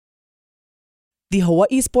The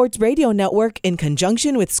Hawaii Sports Radio Network, in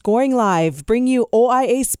conjunction with Scoring Live, bring you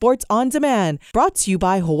OIA Sports on Demand, brought to you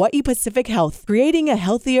by Hawaii Pacific Health, creating a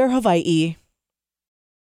healthier Hawaii.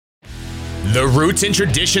 The roots and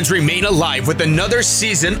traditions remain alive with another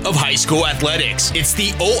season of high school athletics. It's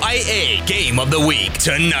the OIA Game of the Week.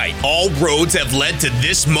 Tonight, all roads have led to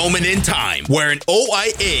this moment in time where an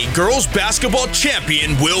OIA girls basketball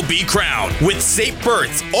champion will be crowned. With state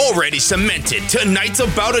berths already cemented, tonight's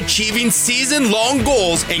about achieving season-long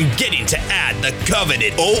goals and getting to add the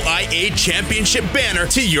coveted OIA championship banner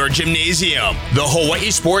to your gymnasium. The Hawaii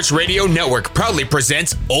Sports Radio Network proudly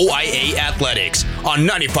presents OIA Athletics on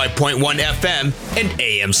 95.1 FM and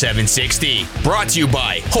AM 760. Brought to you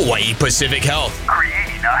by Hawaii Pacific Health,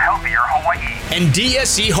 creating a healthier Hawaii, and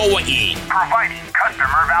DSC Hawaii, providing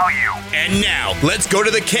customer value. And now, let's go to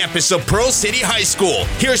the campus of Pearl City High School.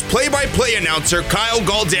 Here's play-by-play announcer Kyle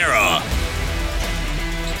Galdera.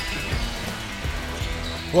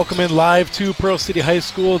 Welcome in live to Pearl City High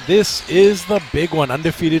School. This is the big one.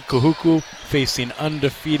 Undefeated Kahuku facing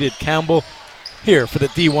undefeated Campbell. Here for the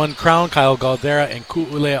D1 crown, Kyle Galdera and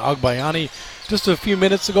Ku'ulea Agbayani. Just a few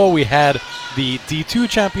minutes ago, we had the D2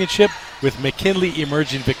 championship with McKinley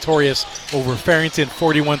emerging victorious over Farrington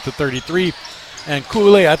 41-33. And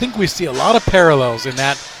Ku'ulea, I think we see a lot of parallels in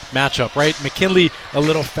that matchup, right? McKinley a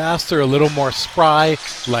little faster, a little more spry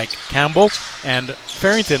like Campbell, and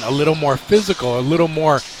Farrington a little more physical, a little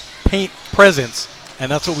more paint presence.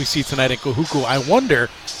 And that's what we see tonight in Kahuku. I wonder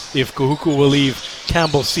if Kahuku will leave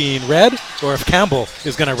Campbell seeing red, or if Campbell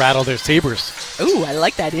is going to rattle their sabers. Ooh, I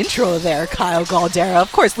like that intro there, Kyle Galdera.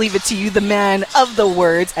 Of course, leave it to you, the man of the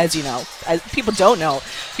words, as you know. As people don't know,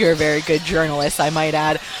 you're a very good journalist, I might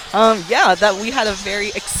add. That we had a very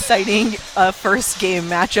exciting first game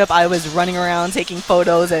matchup. I was running around taking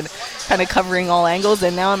photos and kind of covering all angles,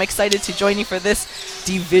 and now I'm excited to join you for this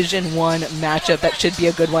Division 1 matchup. That should be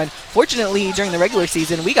a good one. Fortunately, during the regular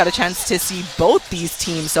season, we got a chance to see both these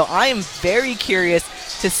teams, so I am very curious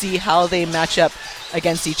to see how they match up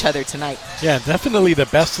against each other tonight. Yeah, definitely the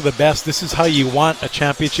best of the best. This is how you want a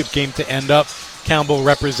championship game to end up. Campbell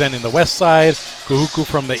representing the west side, Kahuku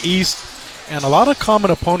from the east, and a lot of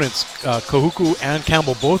common opponents. Kahuku and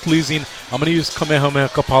Campbell both losing. I'm going to use Kamehameha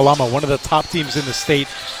Kapalama, one of the top teams in the state,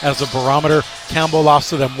 as a barometer. Campbell lost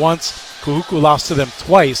to them once, Kahuku lost to them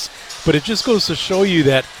twice, but it just goes to show you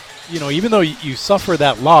that, you know, even though you suffer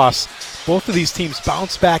that loss, both of these teams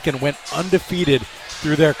bounced back and went undefeated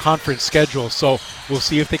through their conference schedule. So we'll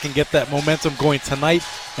see if they can get that momentum going tonight.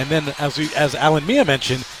 And then, as Alan Mia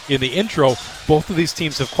mentioned in the intro, both of these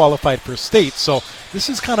teams have qualified for state. So this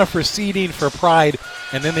is kind of for seeding, for pride,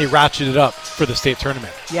 and then they ratchet it up for the state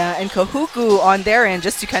tournament. Yeah, and Kahuku on their end,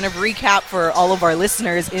 just to kind of recap for all of our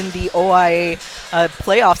listeners in the OIA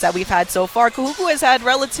playoffs that we've had so far, Kahuku has had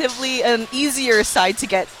relatively an easier side to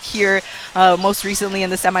get here. Most recently in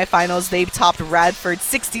the semifinals, they topped Radford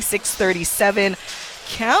 66-37.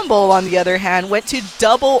 Campbell, on the other hand, went to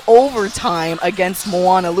double overtime against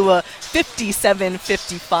Moanalua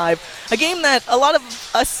 57-55. A game that a lot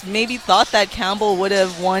of us maybe thought that Campbell would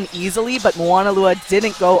have won easily, but Moanalua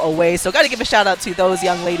didn't go away. So got to give a shout out to those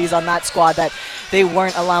young ladies on that squad that they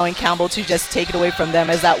weren't allowing Campbell to just take it away from them,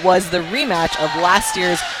 as that was the rematch of last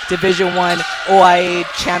year's Division 1 OIA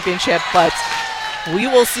championship. But we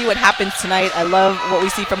will see what happens tonight. I love what we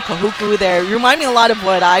see from Kahuku there. You remind me a lot of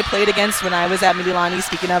what I played against when I was at Mililani.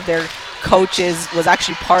 Speaking of, their coaches was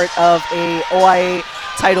actually part of a OIA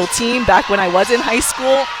title team back when I was in high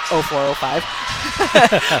school, 04, 05.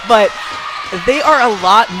 But they are a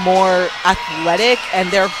lot more athletic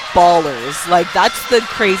and they're ballers. Like, that's the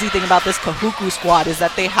crazy thing about this Kahuku squad, is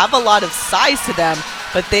that they have a lot of size to them,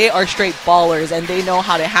 but they are straight ballers and they know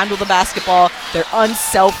how to handle the basketball. They're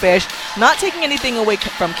unselfish. Not taking anything away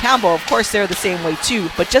from Campbell. Of course, they're the same way too,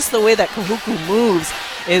 but just the way that Kahuku moves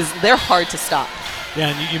they're hard to stop. Yeah,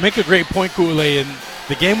 and you make a great point, Ku'ulea. In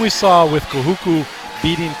the game we saw with Kahuku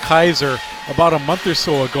beating Kaiser about a month or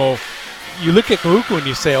so ago, you look at Kahuku and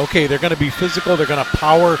you say, okay, they're going to be physical, they're going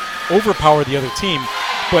to overpower the other team.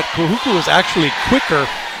 But Kahuku is actually quicker,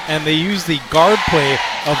 and they use the guard play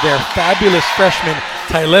of their fabulous freshman,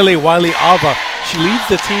 Tailele Wiley Ava. She leads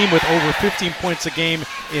the team with over 15 points a game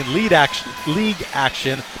in league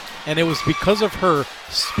action, and it was because of her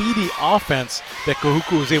speedy offense that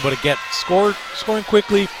Kahuku was able to get scoring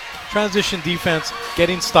quickly, transition defense,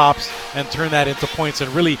 getting stops, and turn that into points and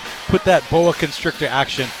really put that boa constrictor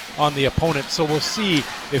action on the opponent. So we'll see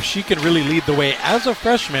if she can really lead the way as a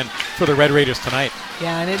freshman for the Red Raiders tonight.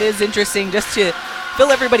 Yeah, and it is interesting just to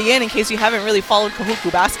fill everybody in case you haven't really followed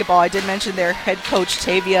Kahuku basketball, I did mention their head coach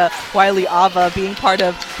Tavia Wiley-Ava being part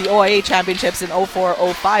of the OIA championships in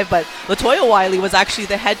 04-05, but Latoya Wiley was actually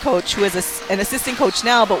the head coach, who is an assistant coach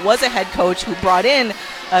now, but was a head coach who brought in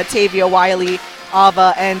Tavia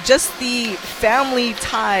Wiley-Ava, and just the family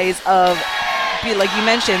ties of, like you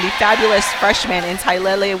mentioned, the fabulous freshman in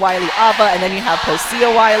Tailele Wiley-Ava, and then you have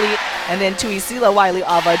Posia Wiley, and then Tuisila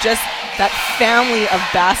Wiley-Ava, just that family of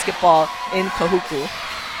basketball in Kahuku.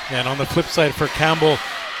 And on the flip side for Campbell,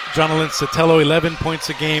 Jonalyn Sotelo, 11 points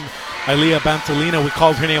a game. Ilea Bantolina, we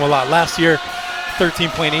called her name a lot last year,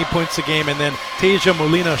 13.8 points a game. And then Tasia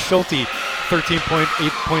Molina Schulte, 13.8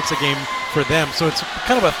 points a game for them. So it's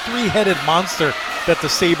kind of a three-headed monster that the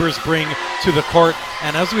Sabres bring to the court.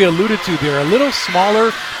 And as we alluded to, they're a little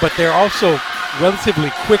smaller, but they're also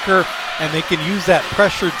relatively quicker, and they can use that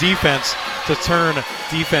pressure defense to turn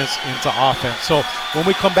defense into offense. So when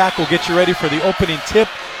we come back, we'll get you ready for the opening tip,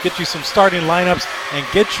 get you some starting lineups, and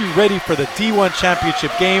get you ready for the D1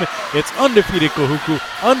 championship game. It's undefeated Kahuku,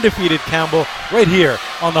 undefeated Campbell, right here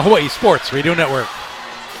on the Hawaii Sports Radio Network.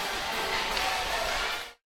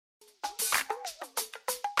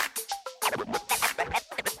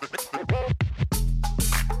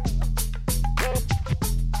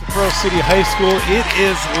 Pro City High School, it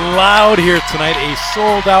is loud here tonight, a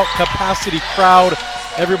sold-out capacity crowd.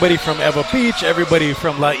 Everybody from Eva Beach, everybody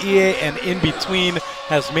from Laie and in between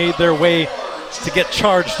has made their way to get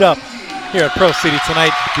charged up here at Pro City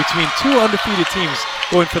tonight between two undefeated teams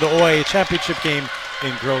going for the OIA championship game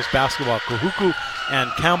in girls basketball, Kahuku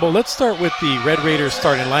and Campbell. Let's start with the Red Raiders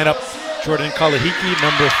starting lineup. Jordan Kalahiki,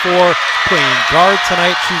 number 4, playing guard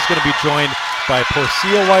tonight. She's going to be joined by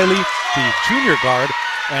Posia Wiley, the junior guard,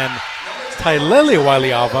 and Tailele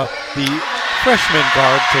Wiley-Ava, the freshman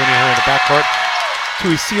guard, joining her in the backcourt.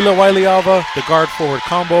 Tuisila Wiley-Ava, the guard forward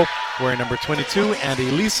combo, wearing number 22, and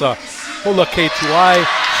Elisa Holaketuai,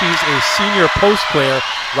 she's a senior post player,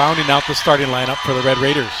 rounding out the starting lineup for the Red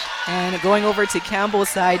Raiders. And going over to Campbell's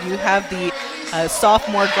side, you have the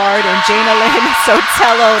sophomore guard and Jana Lynn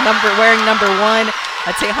Sotelo, wearing number 1,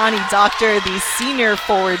 Tehani Doctor, the senior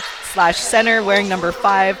forward / center, wearing number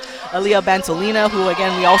 5, Ilea Bantolina, who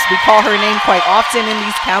again we call her name quite often in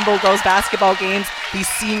these Campbell girls basketball games, the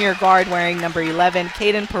senior guard wearing number 11,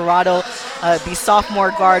 Kaden Parado, the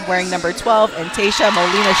sophomore guard wearing number 12, and Tasia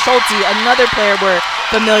Molina Schulte, another player we're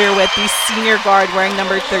familiar with, the senior guard wearing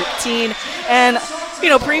number 13. And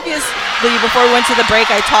previously, before we went to the break,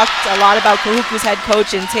 I talked a lot about Kahuku's head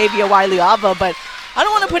coach and Tavia Wiley-Ava, but I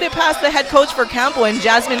don't want to put it past the head coach for Campbell and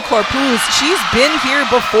Jasmine Corpuz. She's been here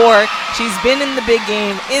before. She's been in the big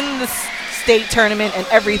game, in the state tournament and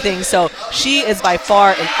everything. So she is by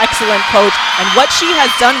far an excellent coach. And what she has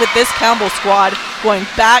done with this Campbell squad, going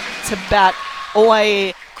back-to-back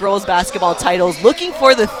OIA girls basketball titles, looking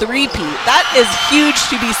for the three-peat. That is huge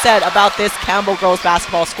to be said about this Campbell girls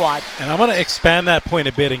basketball squad. And I'm going to expand that point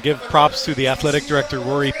a bit and give props to the athletic director,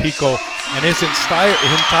 Rory Pico, and his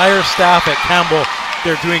entire staff at Campbell.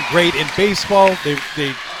 They're doing great in baseball. They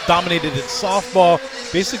dominated in softball.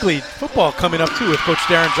 Basically, football coming up, too, with Coach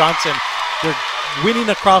Darren Johnson. They're winning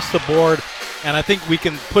across the board, and I think we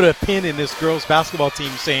can put a pin in this girls basketball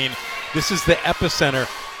team saying this is the epicenter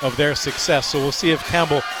of their success. So we'll see if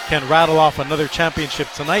Campbell can rattle off another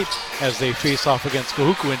championship tonight as they face off against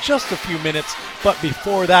Kahuku in just a few minutes. But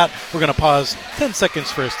before that, we're going to pause 10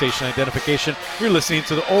 seconds for a station identification. You're listening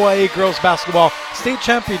to the OIA Girls Basketball League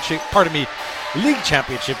Championship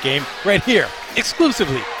game right here,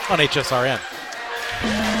 exclusively on HSRN.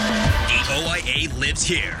 The OIA lives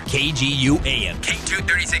here. KGU AM,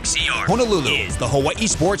 K236CR. Honolulu is the Hawaii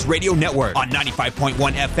Sports Radio Network on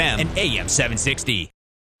 95.1 FM and AM 760.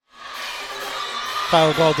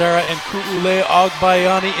 Kyle Galdera and Ku'ule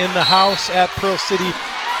Ogbayani in the house at Pearl City.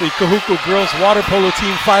 The Kahuku girls water polo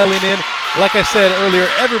team filing in. Like I said earlier,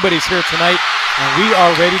 everybody's here tonight, and we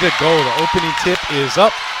are ready to go. The opening tip is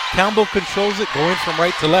up. Campbell controls it, going from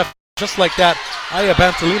right to left. Just like that, Aya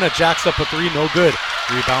Bantolina jacks up a 3, no good.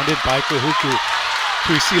 Rebounded by Kahuku.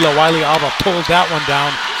 Tuisila Wiley-Ava pulled that one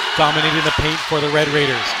down, dominating the paint for the Red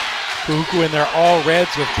Raiders. Kahuku in their all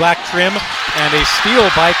reds with black trim, and a steal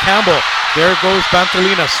by Campbell. There goes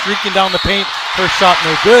Bantolina streaking down the paint. Her shot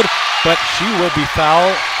no good, but she will be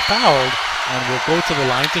fouled and will go to the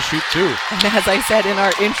line to shoot 2. And as I said in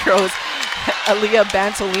our intros, Ilea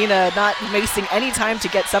Bantolina not wasting any time to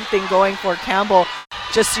get something going for Campbell.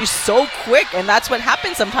 She's so quick, and that's what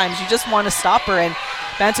happens sometimes. You just want to stop her, and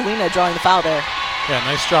Bantolina drawing the foul there. Yeah,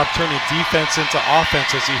 nice job turning defense into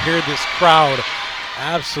offense as you hear this crowd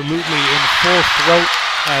absolutely in full throat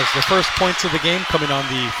as the first points of the game coming on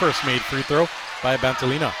the first made free throw by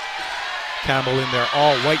Bantolina. Campbell in their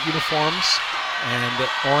all-white uniforms and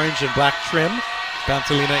orange and black trim.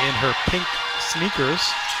 Bantalina in her pink sneakers.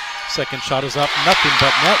 Second shot is up, nothing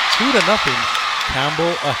but net, 2-0.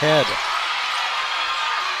 Campbell ahead.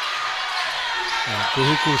 And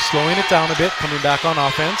Kahuku slowing it down a bit, coming back on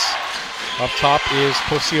offense. Up top is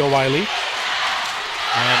Posio Wiley.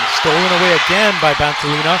 And stolen away again by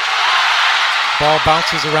Bantalina. Ball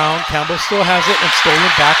bounces around. Campbell still has it and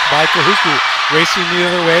stolen back by Kahuku. Racing the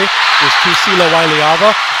other way is Tusila Waileava,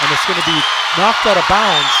 and it's going to be knocked out of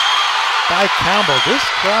bounds by Campbell. This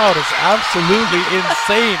crowd is absolutely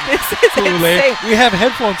insane. This is insane. We have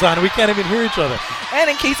headphones on and we can't even hear each other. And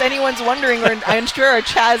in case anyone's wondering, or I'm sure our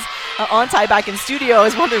Chaz Ontai back in studio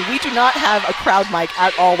is wondering, we do not have a crowd mic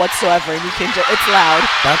at all whatsoever, and you can it's loud.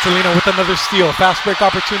 Bantalina with another steal. Fast break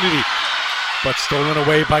opportunity. But stolen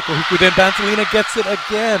away by Kahuku. Then Bantalina gets it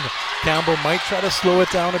again. Campbell might try to slow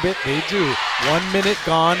it down a bit. They do. 1 minute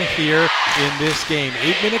gone here in this game.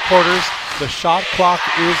 8-minute quarters. The shot clock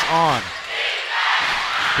is on.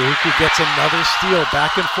 Kahuku gets another steal.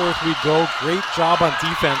 Back and forth we go. Great job on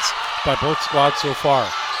defense by both squads so far.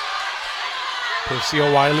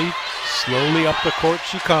 Posio Wiley slowly up the court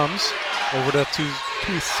she comes. Over to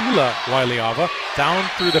Tusila Waileava. Down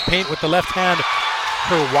through the paint with the left hand.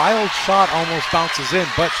 Her wild shot almost bounces in,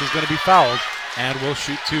 but she's going to be fouled and will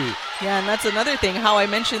shoot two. Yeah, and that's another thing, how I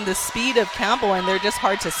mentioned the speed of Campbell, and they're just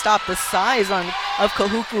hard to stop. The size of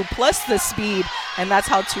Kahuku plus the speed, and that's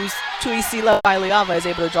how Tuisila Waileava is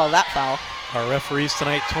able to draw that foul. Our referees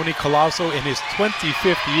tonight, Tony Colasso in his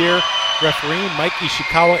 25th year, refereeing Mike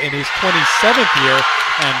Ishikawa in his 27th year,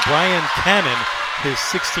 and Brian Cannon, his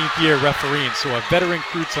 16th year refereeing. So a veteran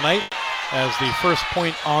crew tonight. As the first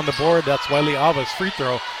point on the board, that's Waileava's free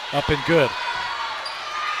throw, up and good.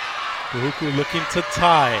 Kahuku looking to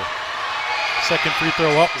tie. Second free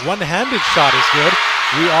throw up, one-handed shot is good.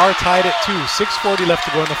 We are tied at 2, 6:40 left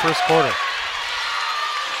to go in the first quarter.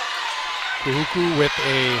 Kahuku with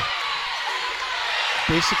a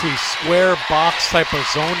basically square box type of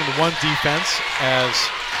zone in one defense as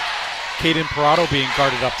Caden Parado being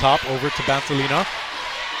guarded up top, over to Bantalina.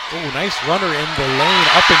 Oh, nice runner in the lane,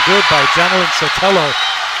 up and good by Janelyn Sotelo.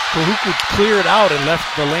 Kahuku cleared out and left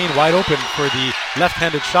the lane wide open for the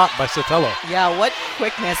left-handed shot by Sotelo. Yeah, what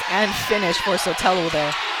quickness and finish for Sotelo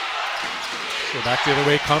there. So back the other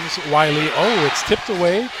way comes Wiley. Oh, it's tipped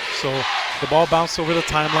away. So the ball bounced over the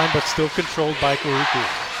timeline, but still controlled by Kahuku.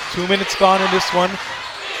 2 minutes gone in this one.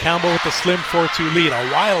 Campbell with the slim 4-2 lead.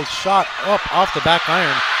 A wild shot up off the back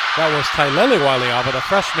iron. That was Tailele Waileava, the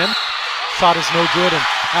freshman. Shot is no good, and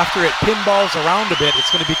after it pinballs around a bit, it's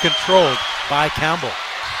going to be controlled by Campbell.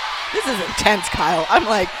 This is intense, Kyle.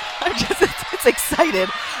 It's excited.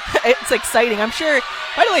 It's exciting. I'm sure,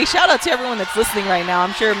 by the way, shout out to everyone that's listening right now.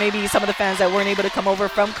 I'm sure maybe some of the fans that weren't able to come over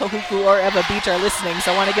from Kahuku or Eva Beach are listening,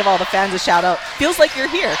 so I want to give all the fans a shout out. Feels like you're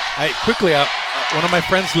here. Quickly, one of my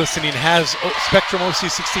friends listening has Spectrum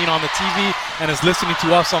OC16 on the TV and is listening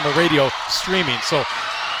to us on the radio streaming. So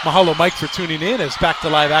mahalo, Mike, for tuning in. As back to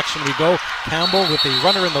live action we go. Campbell with a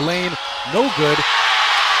runner in the lane, no good.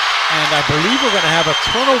 And I believe we're going to have a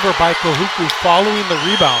turnover by Kahuku following the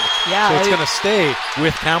rebound. Yeah, so it's going to stay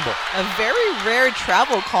with Campbell. A very rare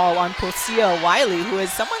travel call on Posio Wiley, who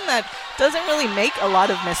is someone that doesn't really make a lot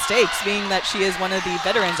of mistakes, being that she is one of the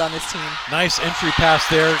veterans on this team. Nice entry pass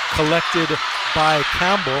there, collected by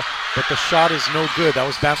Campbell, but the shot is no good. That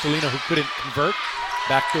was Bantalina who couldn't convert.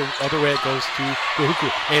 Back the other way it goes to Kahuku.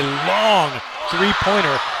 A long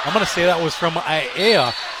three-pointer. I'm going to say that was from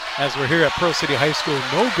OIA as we're here at Pearl City High School.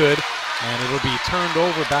 No good, and it'll be turned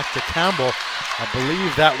over back to Campbell. I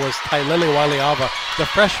believe that was Tailele Waileava. The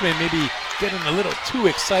freshman maybe getting a little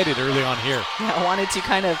too excited early on here. Yeah, I wanted to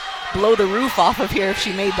kind of blow the roof off of here if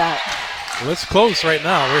she made that. Well, it's close right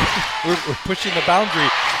now. We're pushing the boundary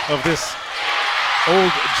of this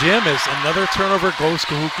old gym as another turnover goes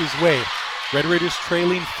Kahuku's way. Red Raiders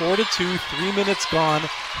trailing 4-2, 3 minutes gone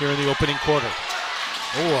here in the opening quarter.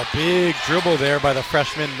 Oh, a big dribble there by the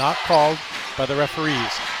freshman, not called by the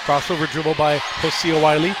referees. Crossover dribble by Posio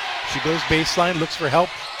Wiley. She goes baseline, looks for help,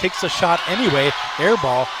 takes a shot anyway. Air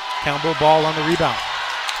ball, Campbell ball on the rebound.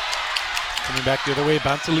 Coming back the other way,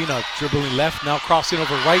 Bantalina dribbling left, now crossing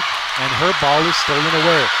over right, and her ball is stolen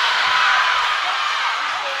away.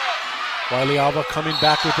 Waileava coming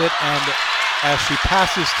back with it, and as she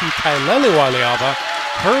passes to Tailele Waileava,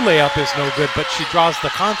 her layup is no good, but she draws the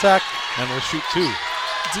contact and will shoot two.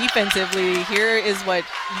 Defensively, here is what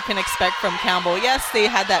you can expect from Campbell. Yes, they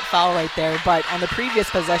had that foul right there, but on the previous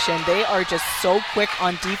possession, they are just so quick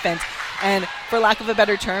on defense, and for lack of a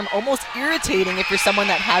better term, almost irritating if you're someone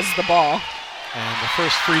that has the ball. And the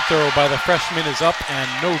first free throw by the freshman is up and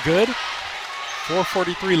no good.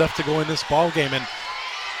 4:43 left to go in this ball game, and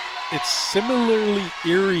it's similarly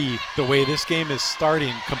eerie the way this game is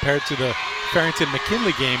starting compared to the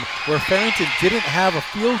Farrington-McKinley game, where Farrington didn't have a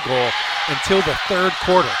field goal until the third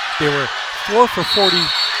quarter. They were 4 for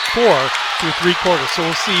 44 through 3 quarters. So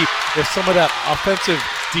we'll see if some of that offensive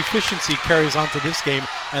deficiency carries on to this game.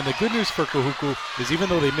 And the good news for Kahuku is even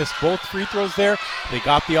though they missed both free throws there, they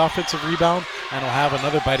got the offensive rebound and will have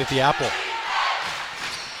another bite at the apple.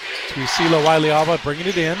 Tuisila Waileava bringing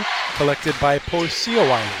it in, collected by Posia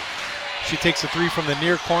Wiley. She takes a three from the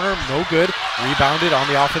near corner, no good. Rebounded on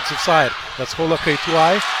the offensive side. That's Hola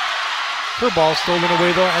Keituai. Her ball stolen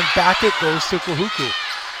away though, and back it goes to Kahuku.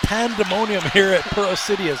 Pandemonium here at Pearl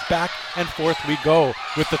City as back and forth we go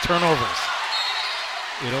with the turnovers.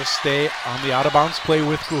 It'll stay on the out-of-bounds play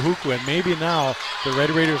with Kahuku, and maybe now the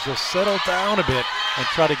Red Raiders will settle down a bit and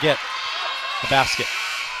try to get a basket.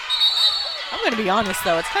 I'm going to be honest,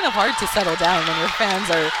 though. It's kind of hard to settle down when your fans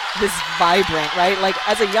are this vibrant, right? Like,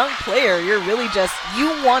 as a young player, you're really just, you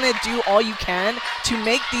want to do all you can to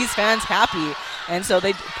make these fans happy. And so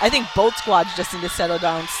I think both squads just need to settle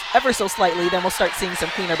down ever so slightly. Then we'll start seeing some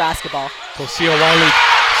cleaner basketball. Posia Wiley,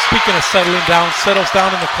 speaking of settling down, settles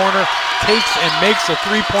down in the corner, takes and makes a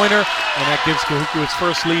three-pointer, and that gives Kahuku its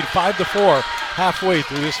first lead, 5-4, halfway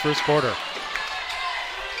through this first quarter.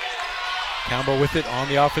 Campbell with it on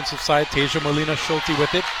the offensive side. Tasia Molina Schulte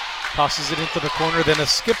with it. Tosses it into the corner, then a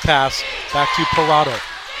skip pass back to Parado.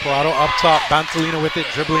 Parado up top, Bantalina with it,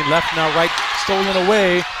 dribbling left, now right, stolen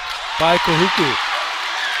away by Kahuku.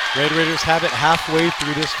 Red Raiders have it halfway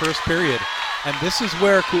through this first period. And this is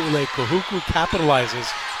where Kahuku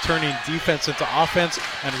capitalizes, turning defense into offense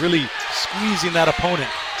and really squeezing that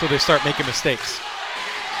opponent till they start making mistakes.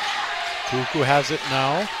 Kahuku has it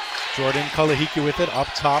now. Jordan Kalahiki with it up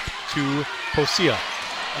top to Posia.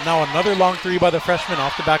 And now another long three by the freshman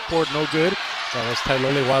off the backboard, no good. That was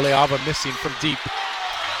Tailele Waileava missing from deep.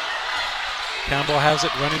 Campbell has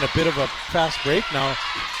it running a bit of a fast break. Now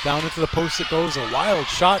down into the post it goes. A wild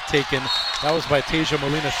shot taken. That was by Tasia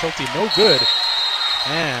Molina Schulte, no good.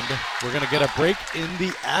 And we're going to get a break in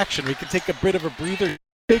the action. We can take a bit of a breather.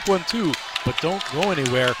 Take one too, but don't go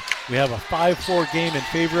anywhere. We have a 5-4 game in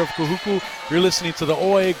favor of Kahuku. You're listening to the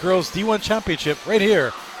OIA Girls D1 Championship right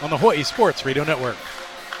here on the Hawaii Sports Radio Network.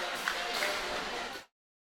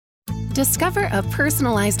 Discover a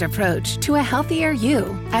personalized approach to a healthier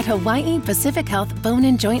you at Hawaii Pacific Health Bone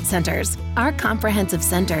and Joint Centers. Our comprehensive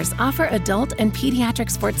centers offer adult and pediatric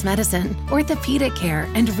sports medicine, orthopedic care,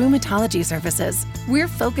 and rheumatology services. We're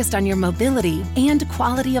focused on your mobility and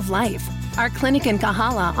quality of life. Our clinic in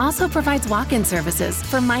Kahala also provides walk-in services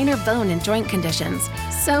for minor bone and joint conditions.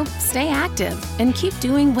 So stay active and keep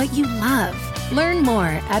doing what you love. Learn more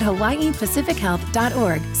at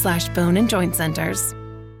hawaiipacifichealth.org/bone and joint centers.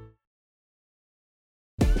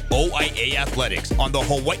 OIA Athletics on the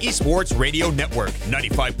Hawaii Sports Radio Network,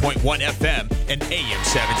 95.1 FM and AM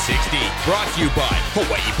 760. Brought to you by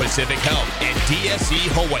Hawaii Pacific Health and DSE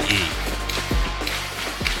Hawaii.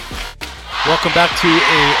 Welcome back to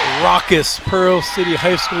a raucous Pearl City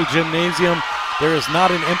High School gymnasium. There is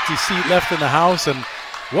not an empty seat left in the house, and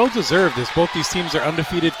well-deserved as both these teams are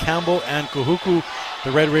undefeated. Campbell and Kahuku,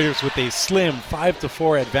 the Red Raiders with a slim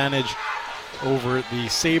 5-4 advantage over the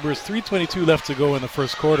Sabres. 3:22 left to go in the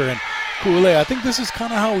first quarter, and Ku'ule, I think this is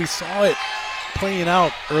kind of how we saw it playing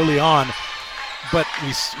out early on, but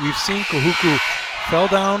we've seen Kahuku fell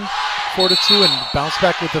down 4-2 and bounce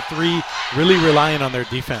back with a three, really relying on their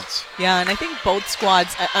defense. Yeah, and I think both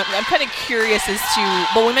squads, I'm kind of curious as to,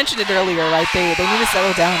 well, we mentioned it earlier, right? They need to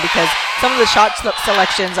settle down because some of the shot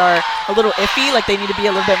selections are a little iffy, like they need to be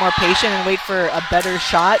a little bit more patient and wait for a better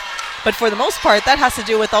shot. But for the most part, that has to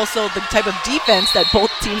do with also the type of defense that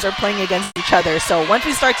both teams are playing against each other. So once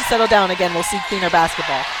we start to settle down again, we'll see cleaner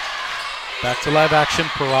basketball. Back to live action,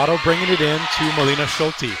 Parado bringing it in to Molina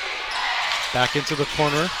Schulte. Back into the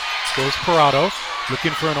corner goes Parado,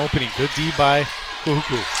 looking for an opening. Good D by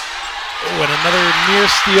Kahuku. Oh, and another near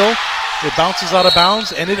steal. It bounces out of bounds,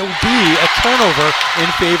 and it'll be a turnover in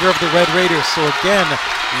favor of the Red Raiders. So again,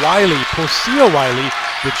 Posia Wiley,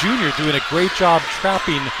 the junior, doing a great job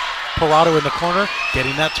trapping Parado in the corner,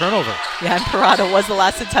 getting that turnover. Yeah, and Parado was the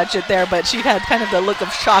last to touch it there, but she had kind of the look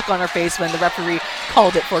of shock on her face when the referee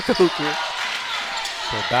called it for Kahuku.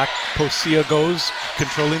 So back Posia goes,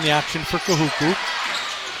 controlling the action for Kahuku.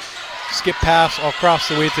 Skip pass all across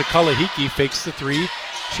the way to Kalahiki, fakes the three.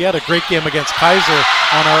 She had a great game against Kaiser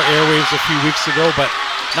on our airwaves a few weeks ago, but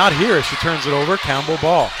not here. She turns it over, Campbell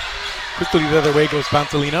ball. Quickly the other way goes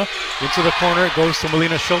Bantalina. Into the corner, it goes to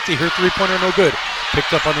Molina Schulte. Her three-pointer no good.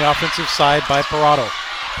 Picked up on the offensive side by Parado.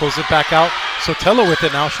 pulls it back out. Sotelo with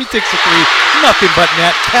it now. She takes a three. Nothing but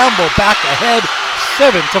net. Campbell back ahead.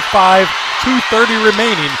 7-5. 2:30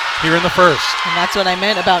 remaining here in the first. And that's what I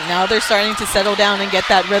meant about now they're starting to settle down and get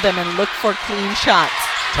that rhythm and look for clean shots.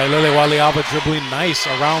 Tailele Waliava dribbling nice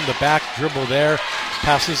around the back dribble there.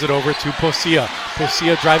 Passes it over to Posia.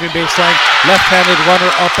 Posia driving baseline. Left-handed runner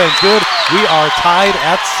up and good. We are tied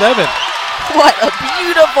at 7. What a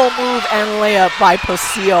beautiful move and layup by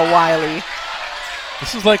Posia Wiley.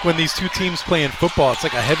 This is like when these two teams play in football. It's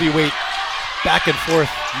like a heavyweight back and forth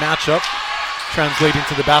matchup. Translating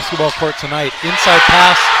to the basketball court tonight. Inside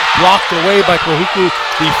pass blocked away by Kahuku.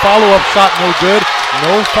 The follow-up shot no good.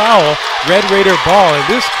 No foul. Red Raider ball. And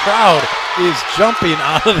this crowd is jumping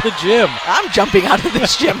out of the gym. I'm jumping out of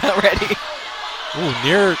this gym already. Ooh,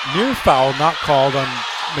 near foul not called on,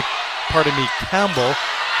 Campbell.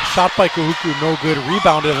 Shot by Kahuku no good.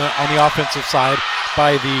 Rebounded on the offensive side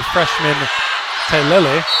by the freshman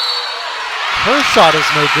Tailele. Her shot is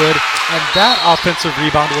no good, and that offensive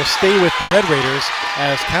rebound will stay with Red Raiders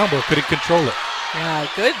as Campbell couldn't control it. Yeah,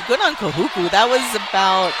 good on Kahuku. That was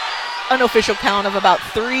about unofficial count of about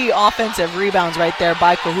 3 offensive rebounds right there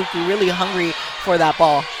by Kahuku. Really hungry for that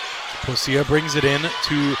ball. Posia brings it in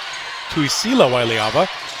to Tuisila Waileava.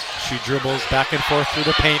 She dribbles back and forth through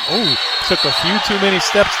the paint. Oh, took a few too many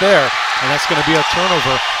steps there, and that's going to be a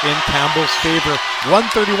turnover in Campbell's favor.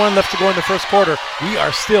 1:31 left to go in the first quarter. We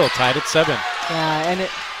are still tied at 7. Yeah, and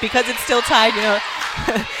because it's still tied,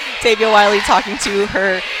 Tavia Wiley talking to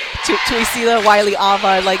her, to Isila Wiley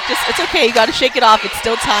Ava, like, just, it's okay, you got to shake it off. It's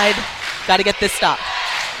still tied. Got to get this stop.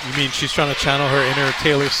 You mean she's trying to channel her inner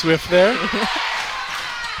Taylor Swift there?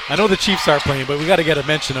 I know the Chiefs are playing, but we got to get a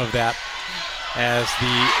mention of that. As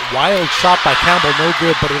the wild shot by Campbell, no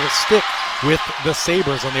good, but it'll stick with the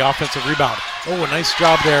Sabres on the offensive rebound. Oh, a nice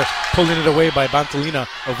job there, pulling it away by Bantalina,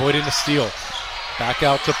 avoiding the steal. Back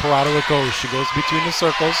out to Parado it goes. She goes between the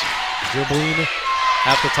circles, dribbling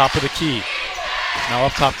at the top of the key. Now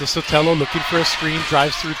up top to Sotelo, looking for a screen,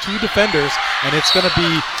 drives through 2 defenders, and it's going to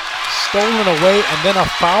be stolen away, and then a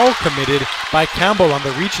foul committed by Campbell on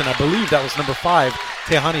the reach, and I believe that was number 5,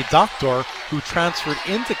 Tehani Doctor, who transferred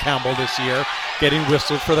into Campbell this year, getting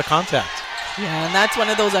whistled for the contact. Yeah, and that's one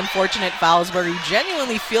of those unfortunate fouls where you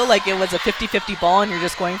genuinely feel like it was a 50-50 ball and you're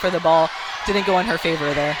just going for the ball. Didn't go in her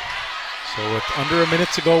favor there. So with under a minute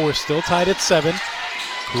to go, we're still tied at 7.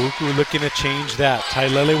 Kahuku looking to change that.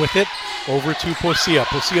 Tailele with it, over to Posia.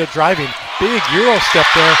 Posia driving, big Euro step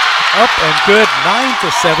there, up and good,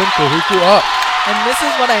 9-7, Kahuku up. And this is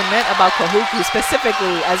what I meant about Kahuku,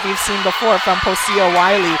 specifically, as we've seen before from Posia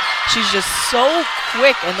Wiley. She's just so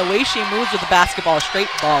quick, and the way she moves with the basketball, straight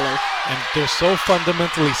baller. And they're so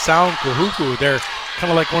fundamentally sound, Kahuku. They're kind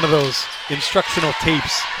of like one of those instructional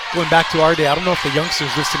tapes going back to our day. I don't know if the youngsters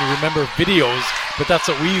listening remember videos, but that's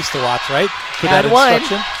what we used to watch, right? For that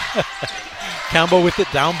instruction. Campbell with it,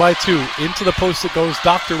 down by 2. Into the post it goes.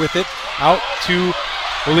 Doctor with it, out to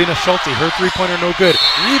Olina Schulte. Her three-pointer no good.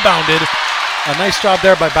 Rebounded. A nice job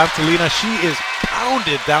there by Bantalina. She is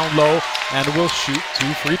pounded down low and will shoot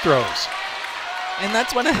 2 free throws. And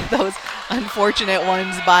that's one of those unfortunate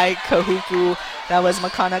ones by Kahuku. That was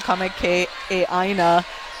Makana Kameke Aina.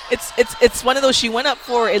 It's one of those she went up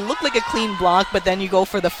for, it looked like a clean block, but then you go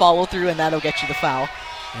for the follow through and that'll get you the foul.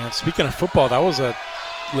 And speaking of football, that was a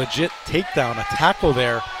legit takedown, a tackle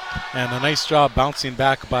there, and a nice job bouncing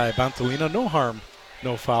back by Bantalina. No harm,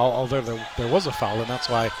 no foul, although there was a foul, and that's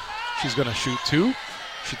why she's going to shoot 2.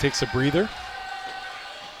 She takes a breather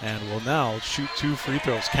and will now shoot 2 free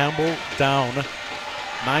throws. Campbell down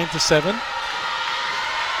 9-7.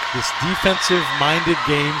 This defensive-minded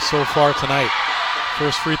game so far tonight.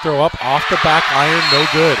 First free throw up, off the back iron, no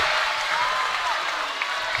good.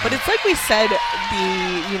 But it's like we said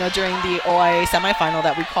during the OIA semifinal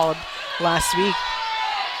that we called last week.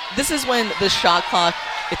 This is when the shot clock,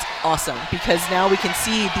 it's awesome because now we can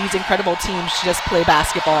see these incredible teams just play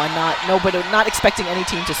basketball and not expecting any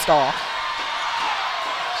team to stall.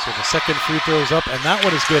 So the second free throw is up, and that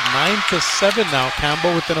one is good. 9-7 now.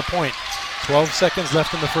 Campbell within a point. 12 seconds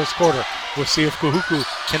left in the first quarter. We'll see if Kahuku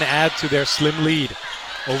can add to their slim lead.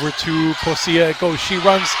 Over to Posia it goes. She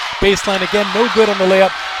runs baseline again. No good on the layup.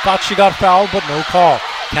 Thought she got fouled, but no call.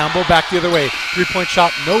 Campbell back the other way. 3-point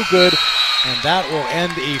shot, no good. And that will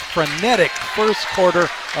end a frenetic first quarter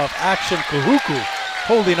of action. Kahuku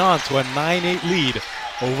holding on to a 9-8 lead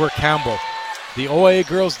over Campbell. The OIA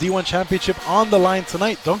Girls D1 Championship on the line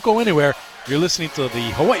tonight. Don't go anywhere. You're listening to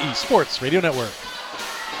the Hawaii Sports Radio Network.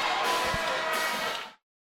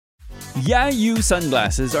 Yeah You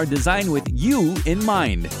sunglasses are designed with you in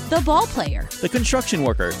mind. The ball player, The construction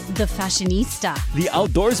worker, the fashionista, the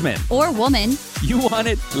outdoorsman. or woman. You want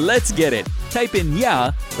it? Let's get it. Type in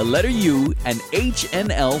yeah, the letter U, and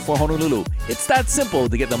HNL for Honolulu. It's that simple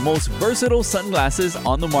to get the most versatile sunglasses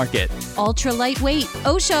on the market. Ultra lightweight,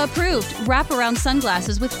 OSHA approved, wraparound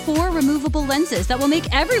sunglasses with 4 removable lenses that will make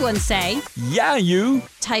everyone say, Yeah You!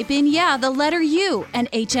 type in yeah, the letter U,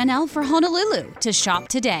 and HNL for Honolulu to shop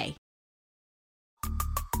today.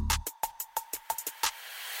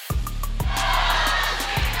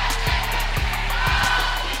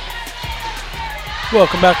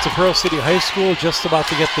 Welcome back to Pearl City High School. Just about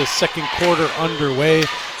to get this second quarter underway.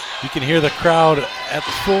 You can hear the crowd at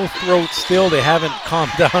full throat still. They haven't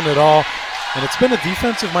calmed down at all. And it's been a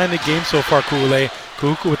defensive-minded game so far, Kuule.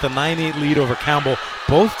 Kahuku with a 9-8 lead over Campbell.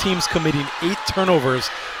 Both teams committing 8 turnovers,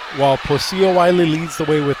 while Posio Wiley leads the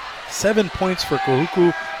way with 7 points for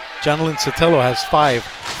Kahuku. Janelyn Sotelo has 5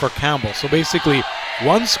 for Campbell. So basically,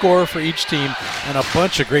 1 score for each team and a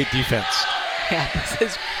bunch of great defense. Yeah,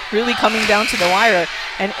 this is really coming down to the wire.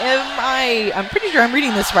 And I'm pretty sure I'm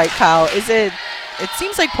reading this right, Kyle. It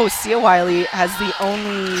seems like Posio Wiley has the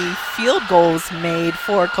only field goals made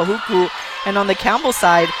for Kahuku. And on the Campbell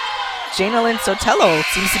side, Janelyn Sotelo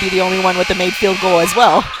seems to be the only one with a made field goal as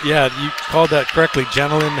well. Yeah, you called that correctly.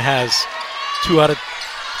 Janelyn has 2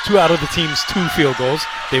 out of the team's 2 field goals.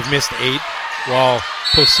 They've missed 8, while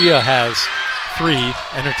Posio has 3,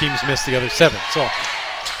 and her team's missed the other 7. So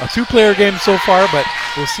a 2-player game so far, but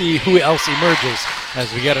we'll see who else emerges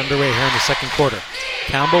as we get underway here in the second quarter.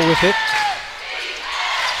 Campbell with it,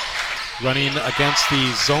 running against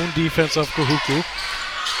the zone defense of Kahuku.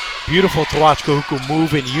 Beautiful to watch Kahuku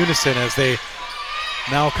move in unison as they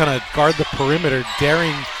now kind of guard the perimeter,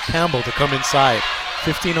 daring Campbell to come inside.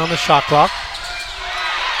 15 on the shot clock.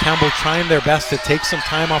 Campbell trying their best to take some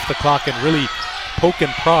time off the clock and really poke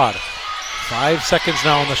and prod. 5 seconds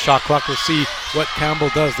now on the shot clock. We'll see what Campbell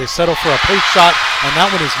does. They settle for a pace shot, and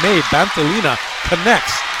that one is made. Bantalina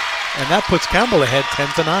connects, and that puts Campbell ahead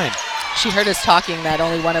 10-9. She heard us talking that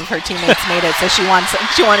only one of her teammates made it, so she wanted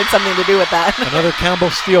something to do with that. Another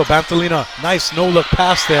Campbell steal. Bantalina, nice no-look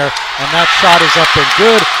pass there, and that shot is up and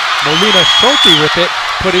good. Molina Schulte with it,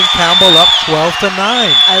 putting Campbell up 12-9.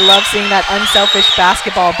 I love seeing that unselfish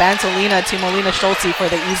basketball. Bantalina to Molina Schulte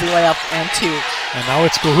for the easy layup and 2. And now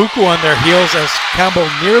it's Kahuku on their heels as Campbell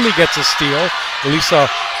nearly gets a steal. Elisa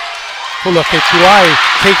Hulaketuai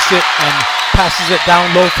takes it and passes it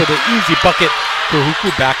down low for the easy bucket.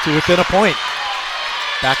 Kahuku back to within a point.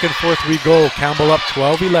 Back and forth we go. Campbell up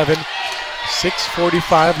 12-11.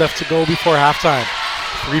 6:45 left to go before halftime.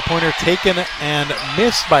 3-pointer taken and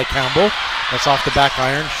missed by Campbell. That's off the back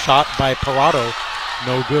iron. Shot by Parado.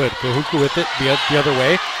 No good. Kahuku with it the other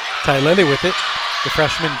way. Tailele with it. The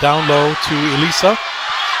freshman down low to Elisa.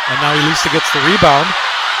 And now Elisa gets the rebound.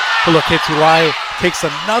 Hulaketuai takes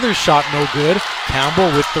another shot, no good.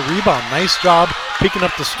 Campbell with the rebound. Nice job picking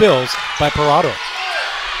up the spills by Parado.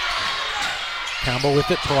 Campbell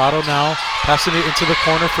with it. Parado now passing it into the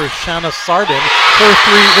corner for Shanna Sardin. Her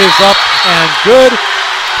 3 is up and good.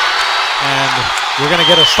 And we're going to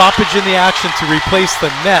get a stoppage in the action to replace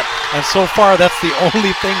the net. And so far, that's the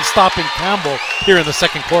only thing stopping Campbell here in the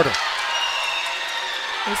second quarter.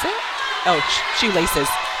 Is it? Oh, shoelaces.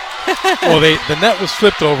 Well, the net was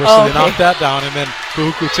flipped over, so they knocked that down, and then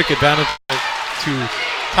Kahuku took advantage to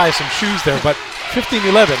tie some shoes there. But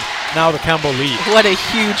 15-11, now the Campbell lead. What a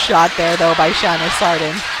huge shot there, though, by Shanna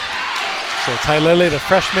Sardin. So Tailele, the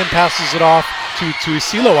freshman, passes it off to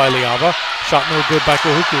Tuisilo Waileava. Shot no good by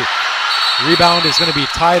Kahuku. Rebound is going to be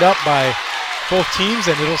tied up by both teams,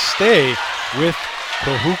 and it'll stay with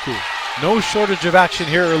Kahuku. No shortage of action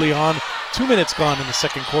here early on. 2 minutes gone in the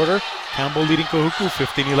second quarter. Campbell leading Kahuku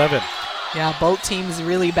 15-11. Yeah, both teams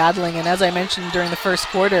really battling, and as I mentioned during the first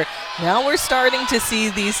quarter, now we're starting to see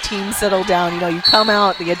these teams settle down. You know, you come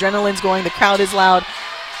out, the adrenaline's going, the crowd is loud.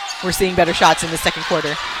 We're seeing better shots in the second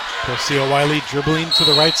quarter. Posio Wiley dribbling to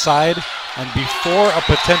the right side, and before a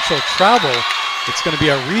potential travel, it's going to be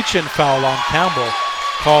a reach-in foul on Campbell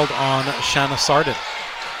called on Shanna Sardin.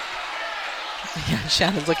 Yeah,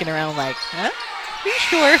 Shanna's looking around like, huh? Are you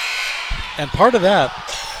sure? And part of that,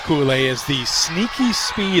 Kule, is the sneaky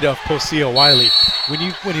speed of Posio Wiley. When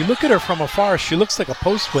you look at her from afar, she looks like a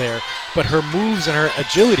post player, but her moves and her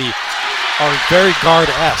agility are very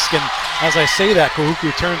guard-esque. And as I say that,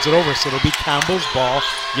 Kahuku turns it over, so it'll be Campbell's ball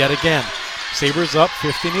yet again. Sabres up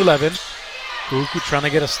 15-11. Kahuku trying to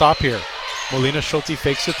get a stop here. Molina Schulte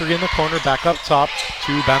fakes a 3 in the corner, back up top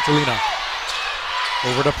to Bantalina.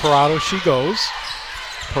 Over to Parado she goes.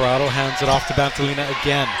 Parado hands it off to Bantalina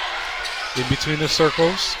again. In between the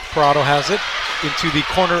circles, Parado has it. Into the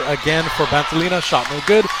corner again for Bantalina. Shot no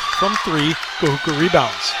good from 3. Kahuku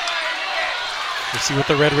rebounds. We'll see what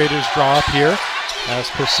the Red Raiders draw up here as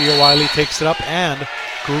Persia Wiley takes it up and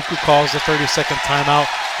Kahuku calls the 30-second timeout.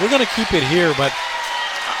 We're going to keep it here, but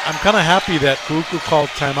I'm kind of happy that Kahuku called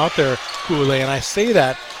timeout there, Kuule, and I say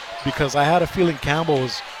that because I had a feeling Campbell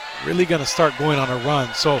was really going to start going on a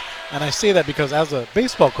run. So, and I say that because as a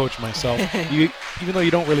baseball coach myself, even though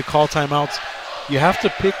you don't really call timeouts, you have to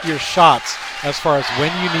pick your shots as far as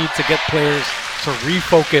when you need to get players to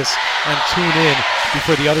refocus and tune in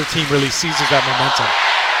before the other team really seizes that momentum.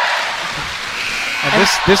 And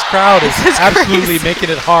this crowd is absolutely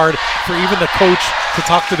making it hard for even the coach to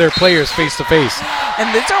talk to their players face to face.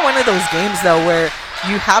 And these are one of those games, though, where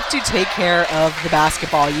you have to take care of the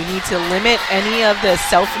basketball. You need to limit any of the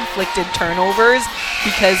self-inflicted turnovers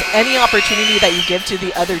because any opportunity that you give to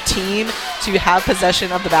the other team to have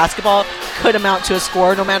possession of the basketball could amount to a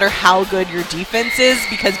score no matter how good your defense is,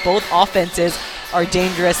 because both offenses are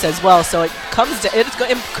dangerous as well. So it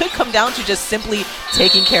could come down to just simply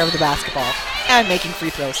taking care of the basketball and making free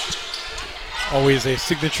throws. Always a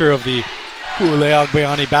signature of the Kuule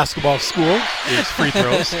Agbayani basketball school is free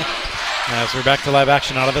throws. As we're back to live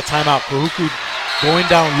action out of the timeout, Kahuku going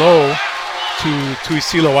down low to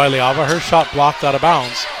Tuisila Waileava. Her shot blocked out of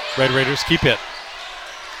bounds. Red Raiders keep it.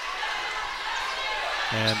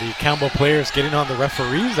 And the Campbell players getting on the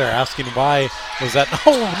referees there, asking why was that?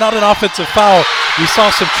 No, not an offensive foul. We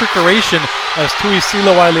saw some trickeration as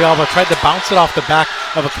Tuisila Waileava tried to bounce it off the back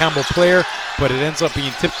of a Campbell player, but it ends up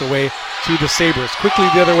being tipped away to the Sabres. Quickly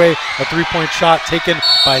the other way, a three-point shot taken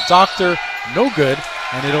by Doctor. No good.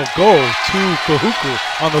 And it'll go to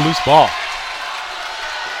Kahuku on the loose ball.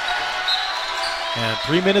 And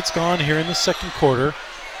 3 minutes gone here in the second quarter.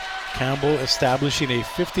 Campbell establishing a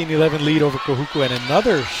 15-11 lead over Kahuku, and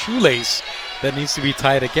another shoelace that needs to be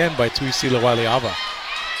tied again by Tuisila Waileava.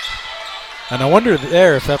 And I wonder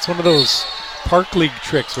there if that's one of those park league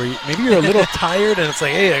tricks where maybe you're a little tired and it's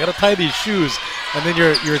like, hey, I got to tie these shoes. And then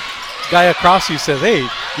your guy across you says, hey,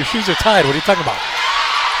 your shoes are tied. What are you talking about?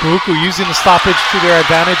 Kahuku using the stoppage to their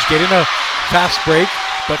advantage, getting a fast break,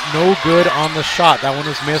 but no good on the shot. That one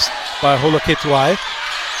was missed by Holoketuai.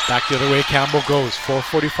 Back the other way, Campbell goes.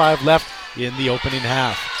 4:45 left in the opening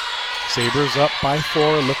half. Sabres up by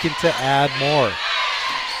 4, looking to add more.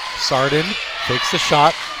 Sardin takes the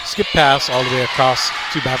shot, skip pass all the way across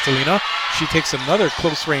to Bantalina. She takes another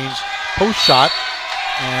close-range post shot,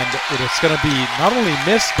 and it's going to be not only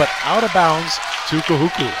missed, but out of bounds to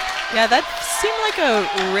Kahuku. Yeah, that seemed like a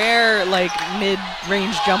rare,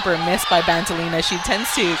 mid-range jumper miss by Bantalina. She tends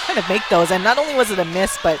to kind of make those, and not only was it a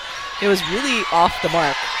miss, but it was really off the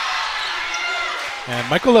mark. And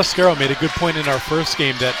Michael Lascaro made a good point in our first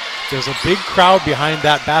game that there's a big crowd behind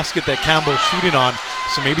that basket that Campbell's shooting on,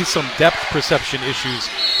 so maybe some depth perception issues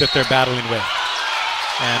that they're battling with.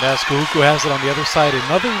 And as Kahuku has it on the other side,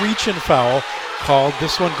 another reach-in foul called,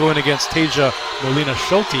 this one going against Tasia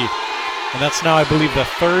Molina-Schulte. And that's now, I believe, the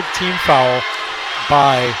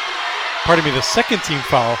the second team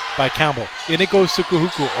foul by Campbell. In it goes to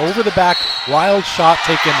Kahuku, over the back, wild shot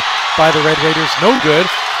taken by the Red Raiders, no good,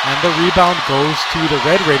 and the rebound goes to the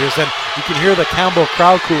Red Raiders. And you can hear the Campbell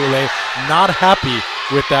crowd, Kuule, not happy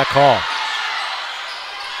with that call.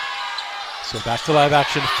 So back to live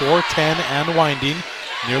action, 4:10 and winding,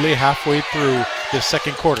 nearly halfway through the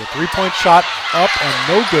second quarter. Three-point shot up and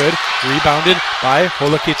no good, rebounded by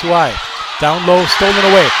Holoketuai. Down low, stolen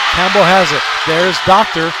away. Campbell has it. There's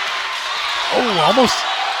Doctor. Oh, almost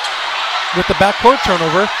with the backcourt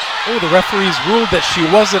turnover. Oh, the referees ruled that she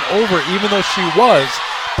wasn't over, even though she was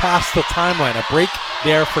past the timeline. A break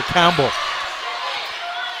there for Campbell.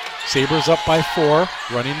 Sabres up by 4,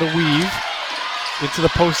 running the weave. Into the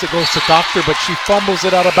post it goes to Doctor, but she fumbles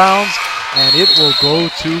it out of bounds, and it will go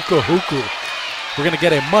to Kahuku. We're going to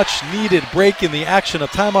get a much-needed break in the action. A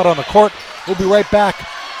timeout on the court. We'll be right back.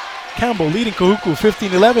 Campbell leading Kahuku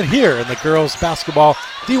 15-11 here in the girls basketball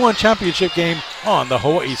D1 championship game on the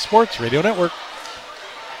Hawaii Sports Radio Network.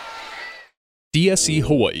 DSE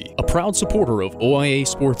Hawaii, a proud supporter of OIA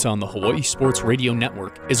Sports on the Hawaii Sports Radio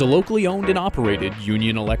Network, is a locally owned and operated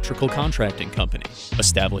union electrical contracting company.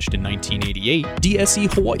 Established in 1988,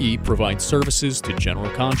 DSE Hawaii provides services to general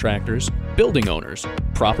contractors, building owners,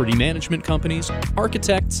 property management companies,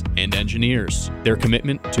 architects, and engineers. Their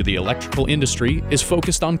commitment to the electrical industry is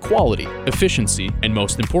focused on quality, efficiency, and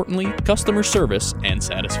most importantly, customer service and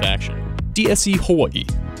satisfaction. DSE Hawaii,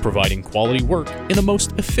 providing quality work in the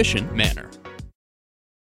most efficient manner.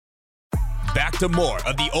 Back to more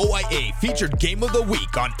of the OIA featured game of the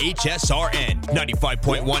week on HSRN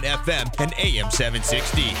 95.1 FM and AM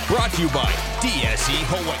 760. Brought to you by DSE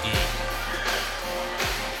Hawaii.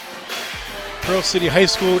 Pearl City High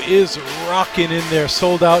School is rocking in their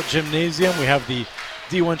sold-out gymnasium. We have the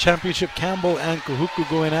D1 Championship, Campbell and Kahuku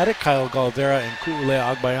going at it. Kyle Galdera and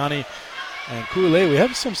Ku'ule Agbayani. And Ku'ule, we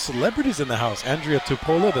have some celebrities in the house. Andrea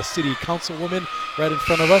Tupola, the city councilwoman, right in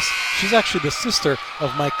front of us. She's actually the sister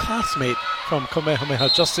of my classmate from Kamehameha,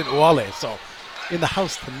 Justin Uale. So, in the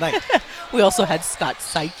house tonight. We also had Scott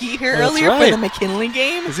Psyche here That's earlier right. for the McKinley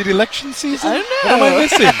game. Is it election season? I don't know. What am I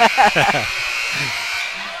missing?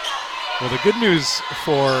 Well, the good news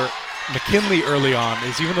for McKinley early on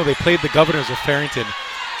is even though they played the Governors of Farrington,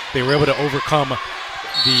 they were able to overcome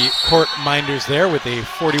the court minders there with a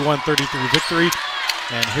 41-33 victory.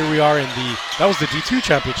 And here we are that was the D2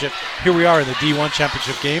 championship. Here we are in the D1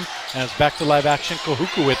 championship game. And it's back to live action.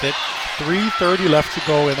 Kahuku with it. 3:30 left to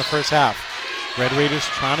go in the first half. Red Raiders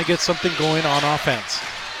trying to get something going on offense.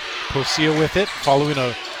 Posia with it, following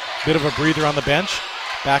a bit of a breather on the bench.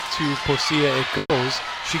 Back to Posia it goes.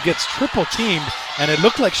 She gets triple teamed, and it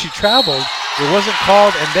looked like she traveled. It wasn't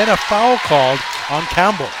called, and then a foul called on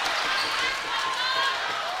Campbell.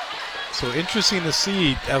 So interesting to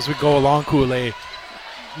see as we go along, Ku'ule.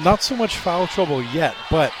 Not so much foul trouble yet,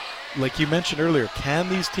 but like you mentioned earlier, can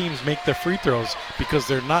these teams make their free throws because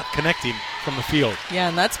they're not connecting from the field? Yeah,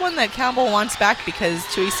 and that's one that Campbell wants back because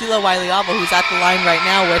Tuisila Waileava, who's at the line right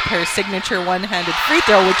now with her signature one-handed free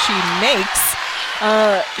throw, which she makes,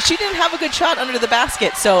 she didn't have a good shot under the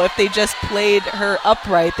basket. So if they just played her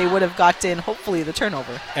upright, they would have gotten, hopefully, the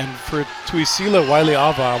turnover. And for Tuisila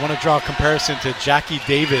Waileava, I want to draw a comparison to Jackie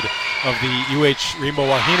David of the UH Rainbow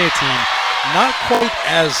Wahine team. Not quite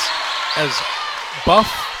as buff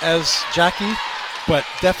as Jackie, but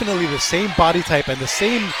definitely the same body type and the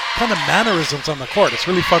same kind of mannerisms on the court. It's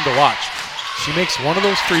really fun to watch. She makes one of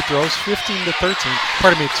those free throws, 15-13.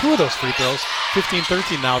 Pardon me, two of those free throws,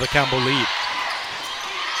 15-13 now, the Campbell lead.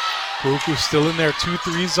 Kahuku still in their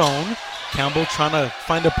 2-3 zone. Campbell trying to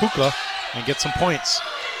find a puka and get some points.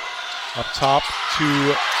 Up top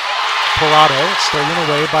to Parado, stolen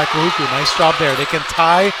away by Kahuku. Nice job there. They can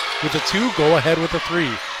tie with a 2, go ahead with a 3.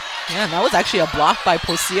 Yeah, and that was actually a block by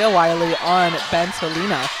Posia Wiley on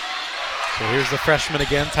Bantolina. So here's the freshman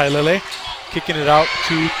again, Tailele, kicking it out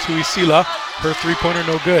to Tuisila. Her three-pointer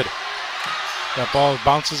no good. That ball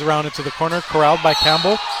bounces around into the corner, corralled by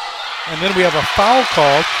Campbell. And then we have a foul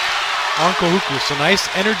called on Kahuku. So nice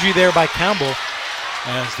energy there by Campbell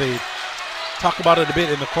as they talk about it a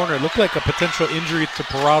bit in the corner. It looked like a potential injury to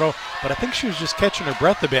Parado, but I think she was just catching her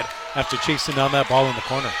breath a bit after chasing down that ball in the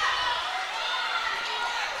corner.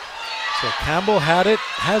 So Campbell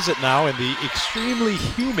has it now in the extremely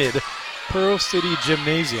humid Pearl City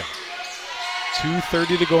Gymnasium.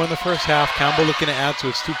 2:30 to go in the first half. Campbell looking to add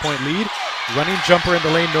to its 2-point lead. Running jumper in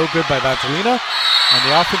the lane, no good by Vantolina. And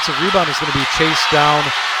the offensive rebound is going to be chased down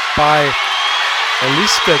by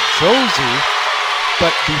Eliska Josie.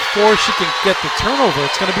 But before she can get the turnover,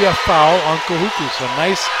 it's going to be a foul on Kahuku. So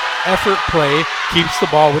nice effort play, keeps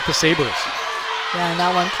the ball with the Sabres. Yeah, and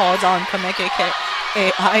that one called on Kameke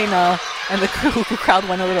Aina, and the Kahuku crowd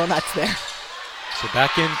went a little nuts there. So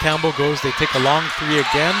back in Campbell goes. They take a long 3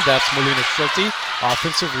 again. That's Molina Schulte.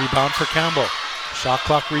 Offensive rebound for Campbell. Shot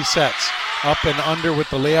clock resets. Up and under with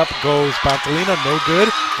the layup goes Bantolina. No good.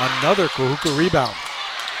 Another Kahuku rebound.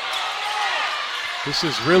 This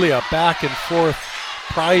is really a back and forth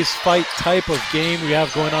prize fight type of game we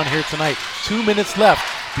have going on here tonight. 2 minutes left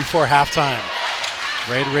before halftime.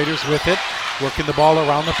 Red Raiders with it. Working the ball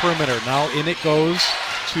around the perimeter. Now in it goes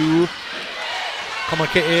to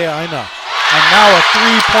Kamakee Aina. And now a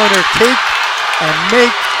three-pointer take and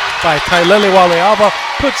make by Tailele Waleava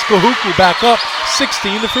puts Kahuku back up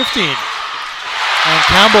 16-15. And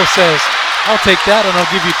Campbell says, I'll take that and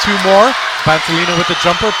I'll give you 2 more. Bantolina with the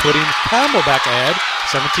jumper, putting Campbell back ahead,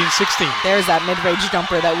 17-16. There's that mid-range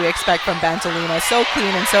jumper that we expect from Bantolina. So clean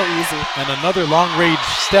and so easy. And another long-range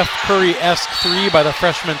Steph Curry-esque 3 by the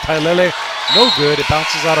freshman Tailele. No good. It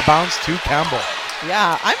bounces out of bounds to Campbell.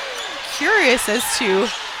 Yeah, I'm curious as to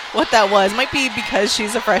what that was. Might be because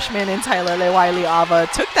she's a freshman and Tailele Waileava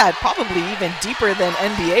took that probably even deeper than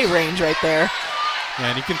NBA range right there. Yeah,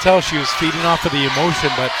 and you can tell she was feeding off of the emotion,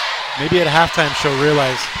 but maybe at halftime she'll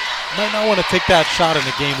realize might not want to take that shot in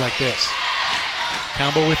a game like this.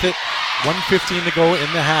 Campbell with it. 1:15 to go in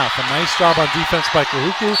the half. A nice job on defense by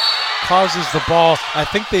Kahuku. Causes the ball. I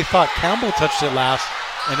think they thought Campbell touched it last,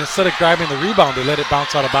 and instead of grabbing the rebound, they let it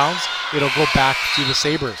bounce out of bounds. It'll go back to the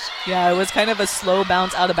Sabres. Yeah, it was kind of a slow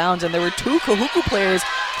bounce out of bounds, and there were 2 Kahuku players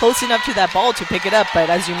close enough to that ball to pick it up, but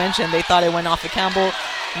as you mentioned, they thought it went off of Campbell.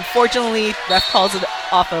 Unfortunately, ref calls it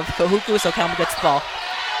off of Kahuku, so Campbell gets the ball.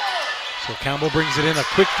 So Campbell brings it in. A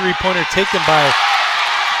quick three-pointer taken by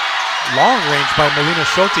long range by Melina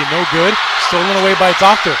Schulte. No good. Stolen away by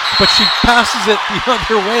Doctor. But she passes it the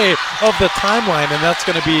other way of the timeline, and that's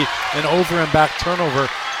going to be an over and back turnover.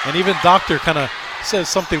 And even Doctor kind of says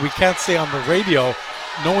something we can't say on the radio,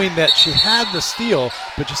 knowing that she had the steal,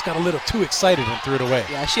 but just got a little too excited and threw it away.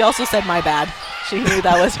 Yeah, she also said, my bad. She knew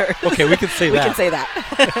that was her. Okay, we can say that. We can say that.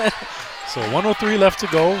 So 1:03 left to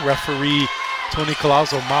go. Referee Tony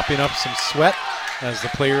Colazzo mopping up some sweat as the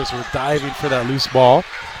players were diving for that loose ball.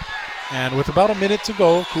 And with about a minute to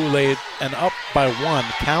go, Kool-Aid and up by 1.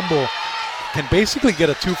 Campbell can basically get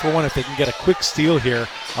a 2-for-1 if they can get a quick steal here.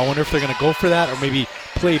 I wonder if they're going to go for that or maybe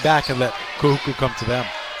play back and let Kahuku come to them.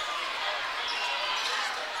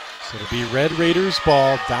 So it'll be Red Raiders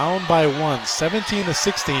ball, down by 1,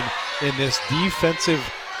 17-16 in this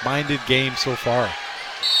defensive-minded game so far.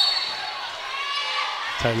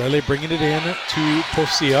 Tailele bringing it in to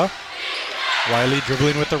Posia. Wiley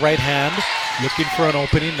dribbling with the right hand, looking for an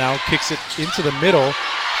opening. Now kicks it into the middle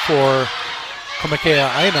for Komakea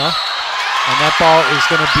Aina. And that ball is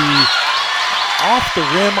going to be off the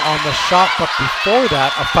rim on the shot, but before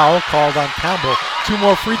that, a foul called on Campbell. 2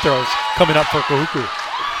 more free throws coming up for Kahuku.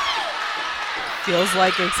 Feels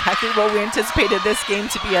like exactly what we anticipated this game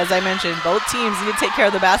to be. As I mentioned, both teams need to take care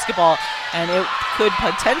of the basketball, and it could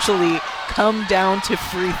potentially come down to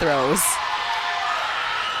free throws.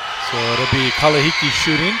 So it'll be Kalahiki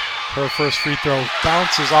shooting. Her first free throw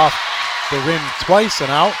bounces off the rim twice and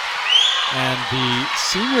out. And the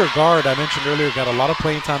senior guard I mentioned earlier got a lot of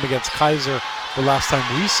playing time against Kaiser the last time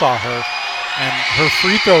we saw her. And her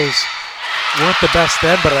free throws weren't the best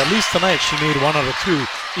then, but at least tonight she made 1 out of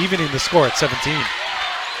 2, evening the score at 17.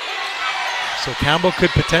 So Campbell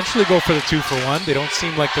could potentially go for the 2-for-1. They don't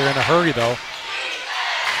seem like they're in a hurry though.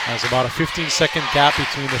 There's about a 15-second gap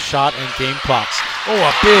between the shot and game clocks. Oh,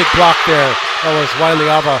 a big block there. That was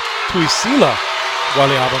Waileava Tuisila.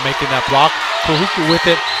 Waileava making that block. Kahuku with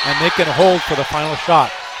it, and they can hold for the final shot.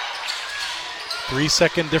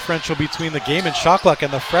 3-second differential between the game and shot clock,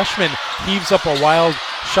 and the freshman heaves up a wild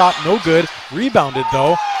shot, no good. Rebounded,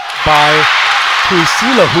 though, by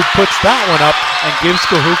Tuisila, who puts that one up and gives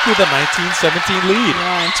Kahuku the 19-17 lead.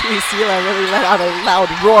 Yeah, and Tuisila really let out a loud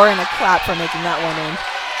roar and a clap for making that one in.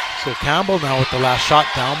 So Campbell now with the last shot,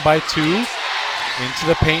 down by 2. Into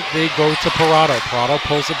the paint they go to Parado. Parado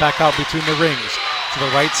pulls it back out between the rings. To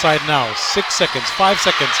the right side now. 6 seconds, 5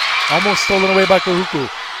 seconds. Almost stolen away by Kahuku.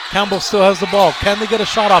 Campbell still has the ball. Can they get a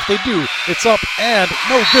shot off? They do. It's up and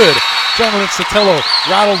no good. Jamelin Sotelo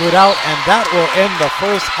rattled it out, and that will end the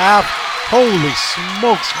first half. Holy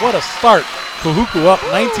smokes, what a start. Kahuku up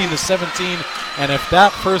 19-17. And if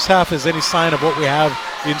that first half is any sign of what we have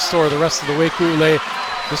in store the rest of the way, Kool-Aid,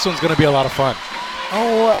 this one's going to be a lot of fun.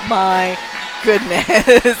 Oh my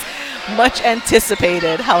goodness. Much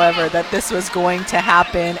anticipated, however, that this was going to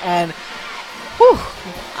happen, and whew,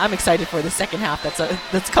 I'm excited for the second half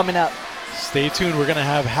that's coming up. Stay tuned. We're going to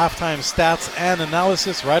have halftime stats and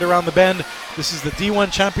analysis right around the bend. This is the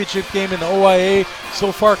D1 championship game in the OIA.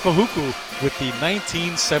 So far, Kahuku with the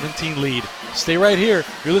 19-17 lead. Stay right here.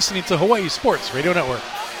 You're listening to Hawaii Sports Radio Network.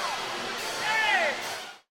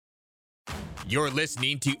 You're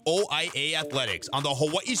listening to OIA Athletics on the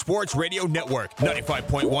Hawaii Sports Radio Network,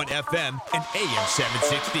 95.1 FM and AM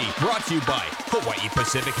 760. Brought to you by Hawaii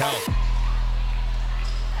Pacific Health.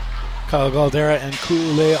 Kyle Galdera and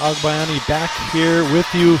Kool-Aid Agbayani back here with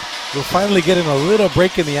you. We're finally getting a little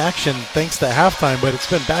break in the action thanks to halftime, but it's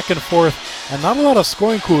been back and forth and not a lot of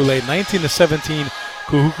scoring. Kool-Aid 19-17,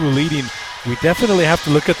 Kahuku leading. We definitely have to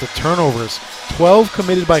look at the turnovers. 12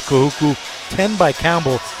 committed by Kahuku, 10 by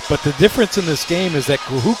Campbell, but the difference in this game is that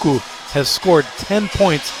Kahuku has scored 10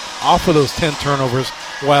 points off of those 10 turnovers,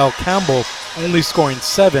 while Campbell only scoring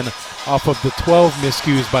 7 off of the 12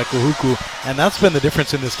 miscues by Kahuku, and that's been the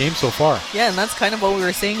difference in this game so far. Yeah, and that's kind of what we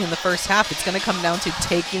were saying in the first half. It's going to come down to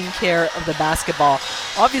taking care of the basketball.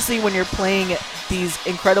 Obviously, when you're playing these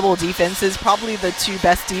incredible defenses, probably the 2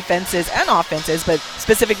 best defenses and offenses, but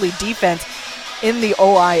specifically defense in the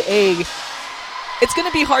OIA, it's going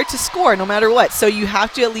to be hard to score no matter what. So you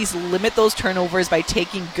have to at least limit those turnovers by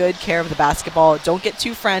taking good care of the basketball. Don't get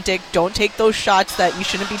too frantic. Don't take those shots that you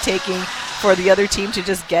shouldn't be taking for the other team to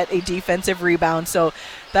just get a defensive rebound. So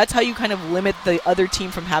that's how you kind of limit the other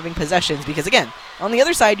team from having possessions. Because again, on the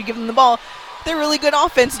other side, you give them the ball, they're really good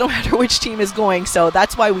offense no matter which team is going. So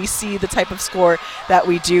that's why we see the type of score that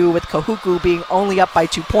we do with Kahuku being only up by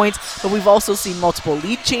 2 points. But we've also seen multiple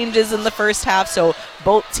lead changes in the first half. So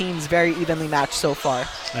both teams very evenly matched so far.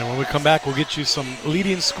 And when we come back, we'll get you some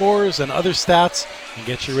leading scores and other stats and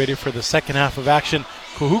get you ready for the second half of action.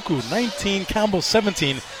 Kahuku 19, Campbell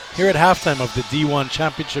 17 here at halftime of the D1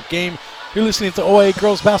 championship game. You're listening to OIA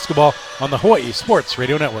Girls Basketball on the Hawaii Sports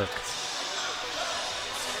Radio Network.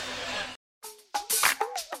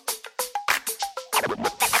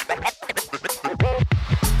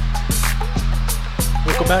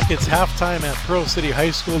 Welcome back. It's halftime at Pearl City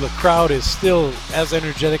High School. The crowd is still as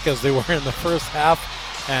energetic as they were in the first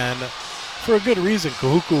half, and for a good reason.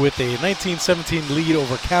 Kahuku with a 19-17 lead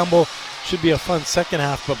over Campbell. Should be a fun second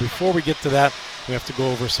half, but before we get to that, we have to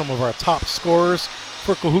go over some of our top scorers.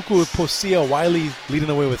 For Kahuku, with Posia Wiley leading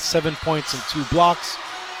the way with 7 points and 2 blocks.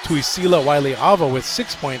 Tuisila Wiley Ava with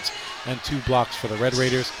 6 points and 2 blocks for the Red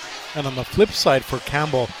Raiders. And on the flip side for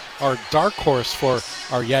Campbell, our dark horse for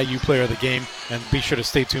our YAU player of the game, and be sure to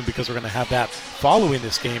stay tuned because we're going to have that following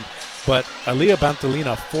this game. But Aliyah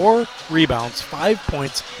Bantalina, 4 rebounds, 5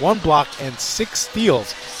 points, 1 block, and 6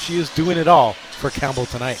 steals. She is doing it all for Campbell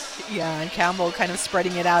tonight. Yeah, and Campbell kind of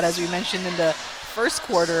spreading it out, as we mentioned in the first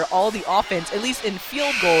quarter. All the offense, at least in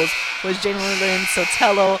field goals, was Jalen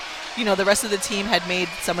Sotelo. You know, the rest of the team had made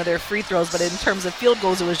some of their free throws, but in terms of field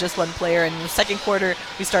goals, it was just one player. And in the second quarter,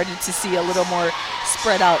 we started to see a little more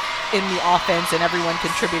spread out in the offense, and everyone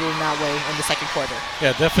contributed in that way in the second quarter.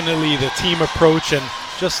 Yeah, definitely the team approach, and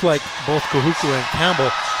just like both Kahuku and Campbell,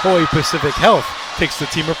 Hawaii Pacific Health takes the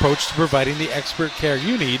team approach to providing the expert care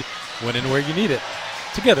you need when and where you need it.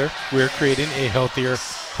 Together, we're creating a healthier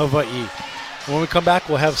Hawaii. When we come back,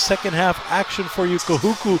 we'll have second half action for you.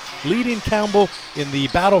 Kahuku leading Campbell in the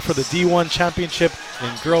battle for the D1 championship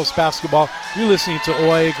in girls basketball. You're listening to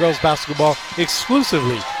OIA Girls Basketball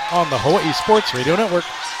exclusively on the Hawaii Sports Radio Network.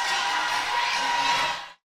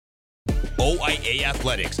 OIA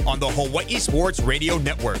Athletics on the Hawaii Sports Radio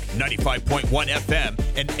Network, 95.1 FM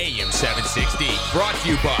and AM 760. Brought to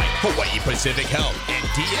you by Hawaii Pacific Health and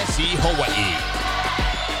DSE Hawaii.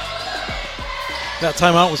 That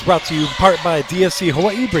timeout was brought to you in part by DSE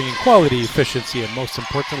Hawaii, bringing quality, efficiency, and most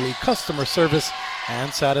importantly, customer service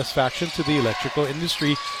and satisfaction to the electrical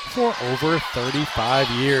industry for over 35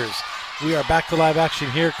 years. We are back to live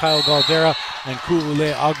action here. Kyle Galdera and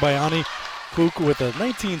Ku'ule Agbayani. Kahuku with a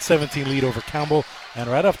 19-17 lead over Campbell. And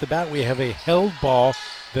right off the bat, we have a held ball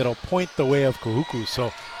that'll point the way of Kahuku.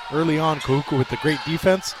 So early on, Kahuku with the great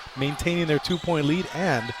defense, maintaining their 2-point lead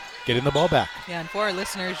and getting the ball back. Yeah, and for our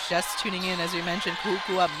listeners just tuning in, as we mentioned,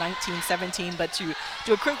 Kahuku up 19-17, but to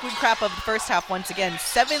do a quick recap of the first half once again,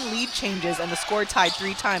 7 lead changes and the score tied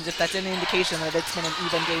 3 times, if that's any indication that it's been an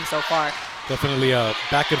even game so far. Definitely a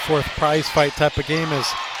back and forth prize fight type of game as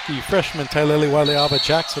the freshman Tailele Waleava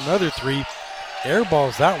jacks another 3,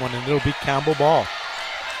 airballs that one, and it'll be Campbell ball.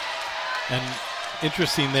 And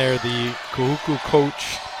interesting there, the Kahuku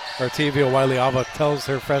coach, Artavia Waleava, tells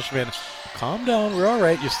her freshman, calm down, we're all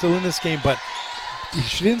right, you're still in this game, but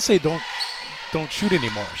she didn't say don't shoot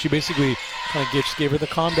anymore. She basically kind of just gave her the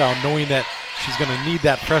calm down, knowing that she's going to need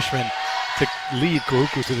that freshman to lead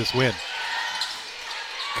Kahuku to this win.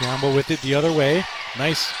 Campbell with it the other way.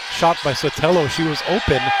 Nice shot by Sotelo. She was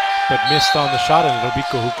open, but missed on the shot, and it'll be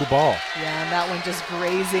Kahuku ball. Yeah, and that one just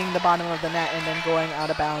grazing the bottom of the net and then going out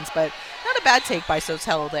of bounds, but not a bad take by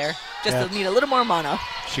Sotelo there. Just need a little more mono.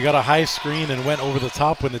 She got a high screen and went over the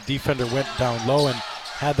top when the defender went down low and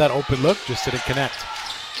had that open look, just didn't connect.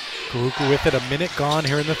 Kahuku with it, a minute gone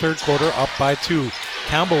here in the third quarter, up by 2.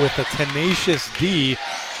 Campbell with a tenacious D,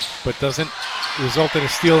 but doesn't result in a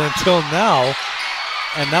steal until now.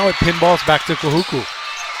 And now it pinballs back to Kahuku.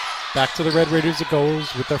 Back to the Red Raiders it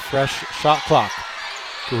goes with a fresh shot clock.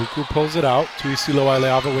 Kahuku pulls it out. Tuisila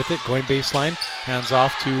Waileava with it, going baseline. Hands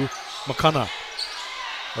off to Makana.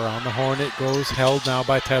 Around the horn it goes, held now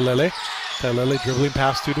by Tailele. Tailele dribbling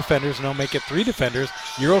past 2 defenders, now make it 3 defenders.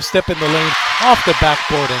 Euro step in the lane, off the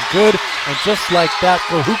backboard and good. And just like that,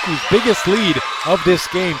 Kahuku's biggest lead of this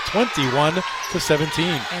game, 21-17.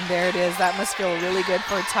 And there it is. That must feel really good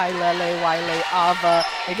for Tailele Waileava.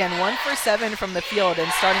 Again, 1 for 7 from the field and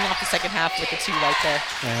starting off the second half with the 2 right there.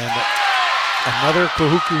 And another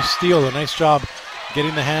Kahuku steal. A nice job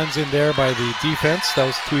getting the hands in there by the defense. That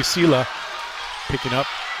was Tuisila picking up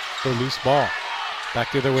the loose ball.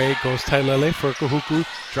 Back the other way goes Tailele for Kahuku.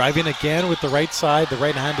 Driving again with the right side, the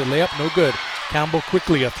right-handed layup, no good. Campbell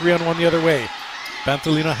quickly, a 3-on-1 the other way.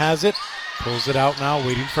 Bantalino has it, pulls it out now,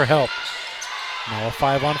 waiting for help. Now a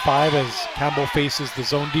 5-on-5 as Campbell faces the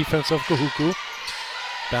zone defense of Kahuku.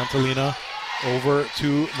 Bantalina over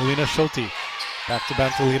to Melina Schulte. Back to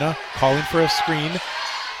Bantolina, calling for a screen.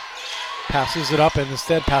 Passes it up and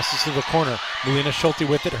instead passes to the corner. Melina Schulte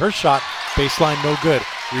with it. Her shot, baseline no good.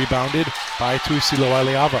 Rebounded by Tuisila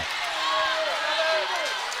Waileava.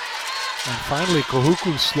 And finally,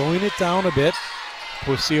 Kahuku slowing it down a bit.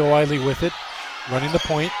 Posio Wiley with it, running the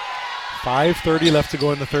point. 5:30 left to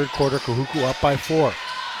go in the third quarter. Kahuku up by 4.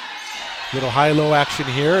 Little high-low action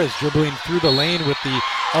here is dribbling through the lane with the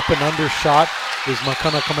up and under shot is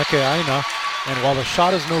Makana Kamekeaina. And while the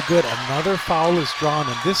shot is no good, another foul is drawn.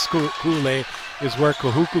 And this Kule is where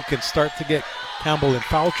Kahuku can start to get Campbell in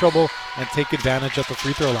foul trouble and take advantage at the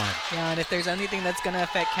free throw line. Yeah, and if there's anything that's going to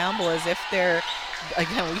affect Campbell is if they're,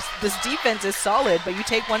 again, this defense is solid, but you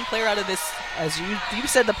take one player out of this, as you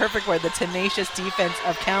said the perfect word, the tenacious defense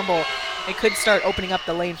of Campbell, it could start opening up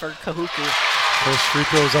the lane for Kahuku. First free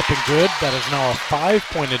throw is up and good. That is now a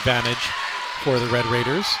 5-point advantage for the Red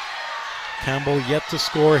Raiders. Campbell yet to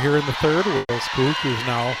score here in the third, whereas Kahuku's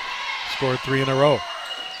now scored 3 in a row.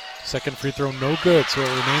 Second free throw no good, so it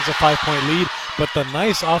remains a 5-point lead, but the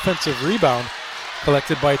nice offensive rebound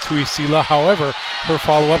collected by Tuisila. However, her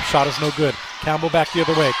follow-up shot is no good. Campbell back the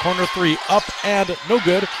other way. Corner 3 up and no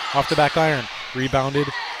good. Off the back iron. Rebounded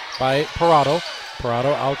by Parado.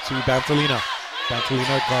 Parado out to Bantolina.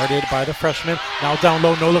 Bantolina guarded by the freshman. Now down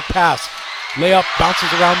low, no-look pass. Layup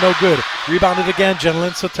bounces around, no good. Rebounded again.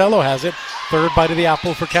 Jenilyn Sotelo has it. Third bite of the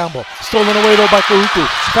apple for Campbell. Stolen away though by Kahuku.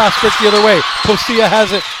 Fast break the other way. Postia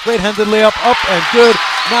has it. Right-handed layup up and good.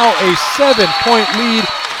 Now a 7-point lead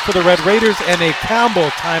for the Red Raiders and a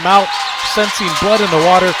Campbell timeout. Sensing blood in the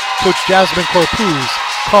water, Coach Jasmine Corpuz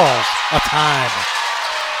calls a time.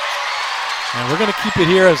 And we're going to keep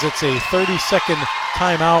it here as it's a 30-second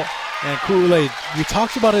timeout. And Kule, we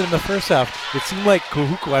talked about it in the first half. It seemed like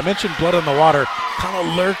Kahuku, I mentioned blood in the water, kind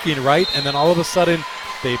of lurking, right? And then all of a sudden,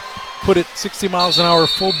 they put it 60 miles an hour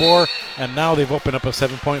full bore, and now they've opened up a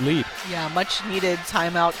 7-point lead. Yeah, much needed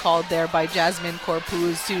timeout called there by Jasmine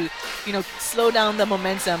Corpuz to, slow down the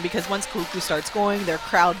momentum, because once Kahuku starts going, their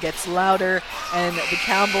crowd gets louder, and the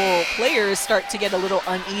Campbell players start to get a little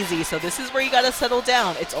uneasy. So this is where you got to settle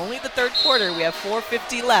down. It's only the third quarter. We have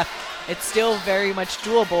 4:50 left. It's still very much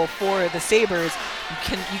doable for the Sabres.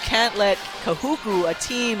 You can't let Kahuku, a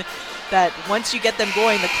team that once you get them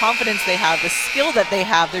going, the confidence they have, the skill that they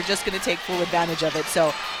have, they're just going to take full advantage of it.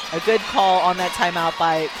 So a good call on that timeout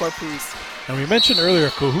by Corpuz. And we mentioned earlier,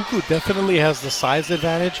 Kahuku definitely has the size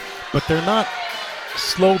advantage, but they're not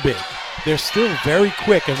slow big. They're still very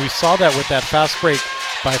quick, and we saw that with that fast break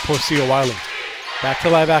by Posio Wiley. Back to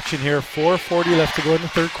live action here. 4:40 left to go in the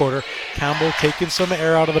third quarter. Campbell taking some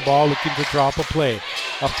air out of the ball, looking to drop a play.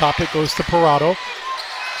 Up top it goes to Parado.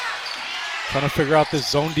 Trying to figure out this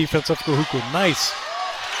zone defense of Kahuku. Nice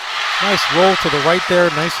roll to the right there.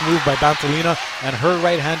 Nice move by Bantolina. And her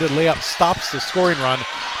right-handed layup stops the scoring run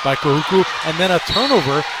by Kahuku. And then a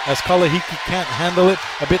turnover as Kalahiki can't handle it.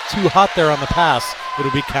 A bit too hot there on the pass.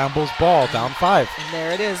 It'll be Campbell's ball, down 5. And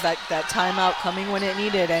there it is, that timeout coming when it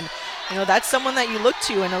needed. And that's someone that you look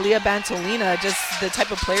to in Aaliyah Bantolina, just the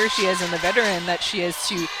type of player she is and the veteran that she is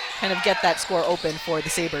to kind of get that score open for the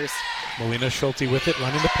Sabres. Melina Schulte with it,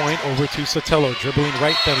 running the point over to Sotelo, dribbling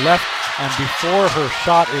right then left, and before her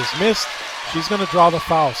shot is missed, she's going to draw the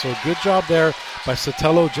foul. So good job there by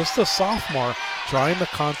Sotelo, just a sophomore, drawing the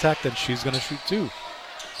contact, and she's going to shoot 2.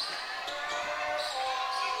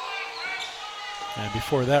 And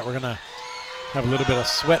before that, we're going to have a little bit of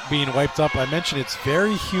sweat being wiped up. I mentioned it's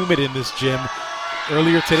very humid in this gym.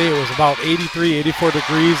 Earlier today it was about 83, 84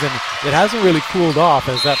 degrees, and it hasn't really cooled off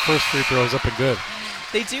as that first free throw is up and good.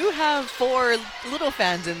 They do have 4 little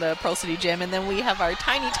fans in the Pearl City gym, and then we have our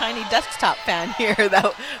tiny desktop fan here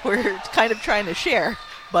that we're kind of trying to share.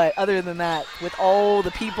 But other than that, with all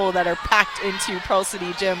the people that are packed into Pearl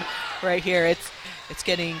City gym right here, it's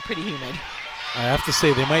getting pretty humid. I have to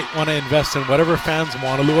say, they might want to invest in whatever fans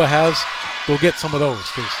Moanalua has. Go get some of those,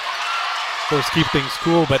 because those keep things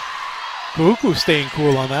cool. But Kahuku staying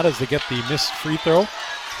cool on that as they get the missed free throw.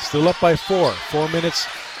 Still up by 4. 4 minutes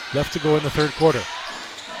left to go in the third quarter.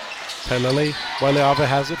 Tailele Waileava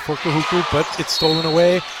has it for Kahuku, but it's stolen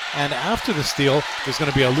away. And after the steal, there's going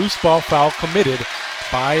to be a loose ball foul committed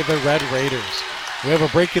by the Red Raiders. We have a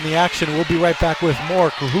break in the action. We'll be right back with more.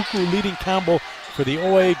 Kahuku leading Campbell for the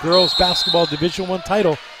OIA Girls Basketball Division I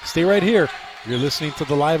title. Stay right here. You're listening to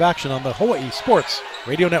the live action on the Hawaii Sports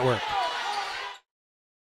Radio Network.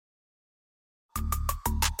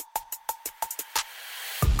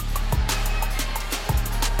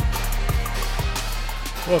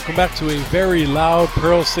 Welcome back to a very loud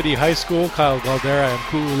Pearl City High School. Kyle Galdera and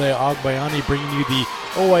Ku'ule Agbayani bringing you the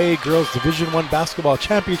OIA Girls Division I Basketball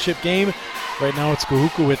Championship game. Right now it's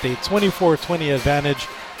Kahuku with a 24-20 advantage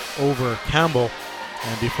over Campbell.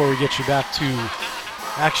 And before we get you back to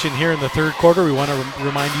action here in the third quarter, we want to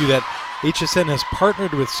remind you that HSN has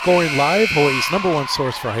partnered with Scoring Live, Hawaii's #1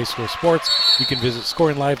 source for high school sports. You can visit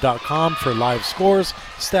scoringlive.com for live scores,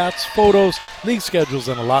 stats, photos, league schedules,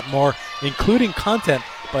 and a lot more, including content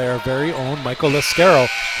by our very own Michael Lescaro,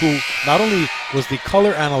 who not only was the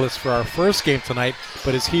color analyst for our first game tonight,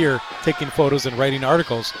 but is here taking photos and writing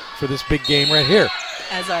articles for this big game right here.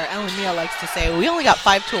 As our Ellen Mia likes to say, we only got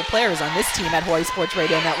 5 tool players on this team at Hawaii Sports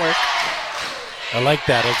Radio Network. I like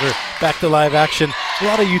that. As we're back to live action, a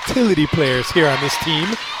lot of utility players here on this team.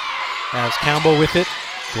 As Campbell with it,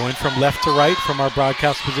 going from left to right from our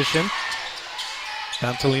broadcast position.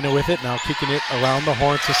 Pantolina with it, now kicking it around the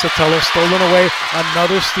horn to Sotelo, stolen away.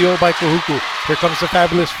 Another steal by Kahuku. Here comes the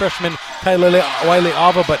fabulous freshman Tailele Wiley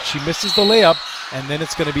Ava, but she misses the layup, and then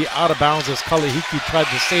it's going to be out of bounds as Kalahiki tried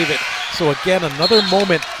to save it. So again, another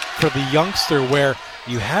moment for the youngster where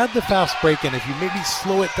you had the fast break, and if you maybe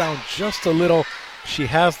slow it down just a little, she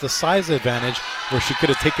has the size advantage where she could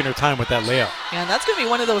have taken her time with that layup. Yeah, and that's going to be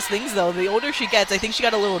one of those things, though. The older she gets, I think she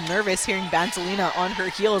got a little nervous hearing Bantolina on her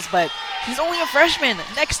heels, but she's only a freshman.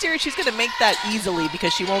 Next year, she's going to make that easily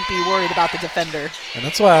because she won't be worried about the defender. And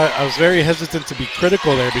that's why I was very hesitant to be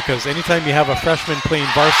critical there, because anytime you have a freshman playing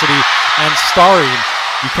varsity and starring,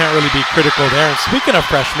 you can't really be critical there. And speaking of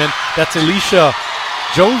freshmen, that's Alicia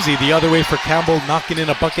Jonesy the other way for Campbell, knocking in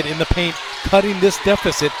a bucket in the paint, cutting this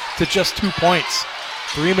deficit to just 2 points.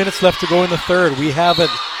 3 minutes left to go in the third. We have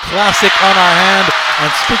a classic on our hand.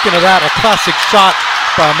 And speaking of that, a classic shot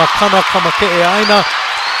by Makana Kamake'eaina.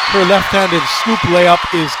 Her left-handed scoop layup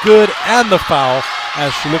is good, and the foul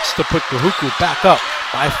as she looks to put Kahuku back up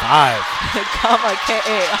by 5.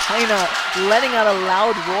 Kamake'eaina letting out a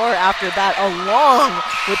loud roar after that, along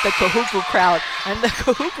with the Kahuku crowd. And the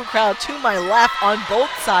Kahuku crowd to my left on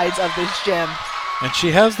both sides of this gym. And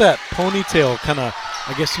she has that ponytail kind of,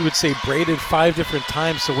 I guess you would say, braided 5 different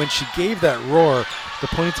times. So when she gave that roar, the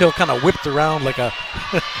ponytail kind of whipped around like a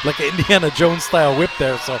like an Indiana Jones style whip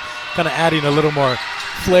there. So kind of adding a little more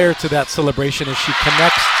flair to that celebration as she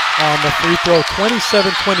connects on the free throw.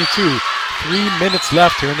 27-22. 3 minutes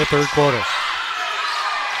left here in the third quarter.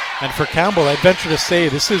 And for Campbell, I'd venture to say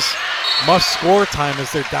this is must-score time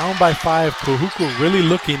as they're down by 5. Kahuku really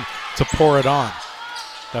looking to pour it on.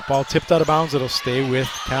 That ball tipped out of bounds. It'll stay with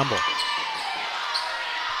Campbell.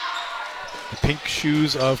 The pink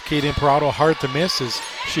shoes of Kate Imparato, hard to miss as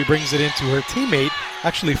she brings it into her teammate.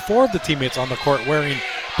 Actually, 4 of the teammates on the court wearing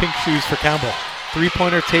pink shoes for Campbell.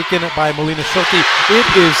 Three-pointer taken by Molina Schulte. It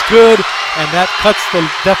is good, and that cuts the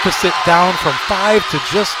deficit down from 5 to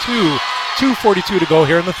just 2. 2:42 to go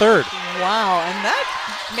here in the third. Wow, and that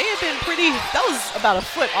may have been that was about a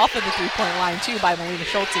foot off of the three-point line, too, by Molina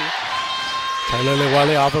Schulte. Tailele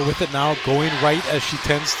Waleava with it now, going right as she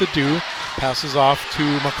tends to do. Passes off to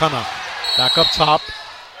Makana. Back up top.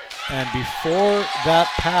 And before that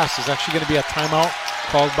pass is actually going to be a timeout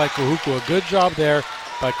called by Kahuku. A good job there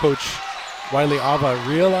by Coach Wiley Ava,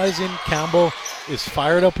 realizing Campbell is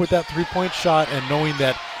fired up with that three-point shot and knowing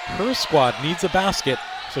that her squad needs a basket.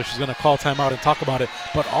 So she's going to call timeout and talk about it.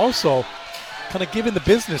 But also kind of giving the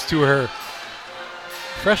business to her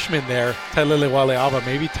freshman there, Tailele Waleava,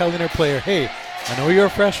 maybe telling her player, hey, I know you're a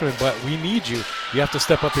freshman, but we need you. You have to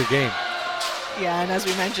step up your game. Yeah, and as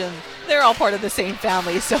we mentioned, they're all part of the same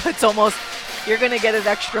family, so it's almost, you're going to get it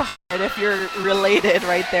extra hard if you're related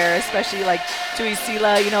right there, especially like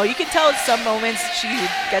Tuisila. You know, you can tell at some moments she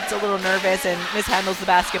gets a little nervous and mishandles the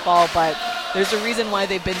basketball, but there's a reason why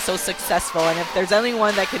they've been so successful, and if there's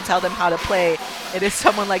anyone that can tell them how to play, it is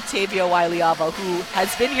someone like Tavia Wiley-Ava, who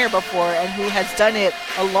has been here before and who has done it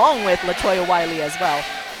along with Latoya Wiley as well.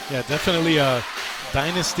 Yeah, definitely a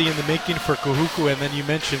dynasty in the making for Kahuku, and then you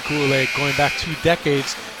mentioned Ku'ule going back 2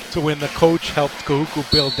 decades to when the coach helped Kahuku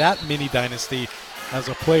build that mini dynasty as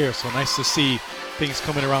a player. So nice to see things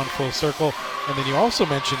coming around full circle. And then you also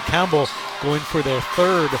mentioned Campbell going for their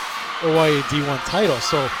 3rd OIA D1 title.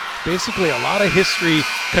 So basically a lot of history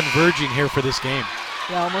converging here for this game.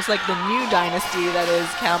 Yeah, almost like the new dynasty that is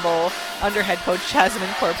Campbell under head coach Jasmine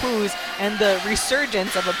Corpuz, and the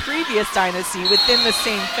resurgence of a previous dynasty within the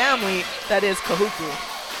same family that is Kahuku.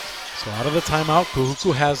 So out of the timeout,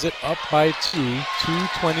 Kahuku has it up by 2.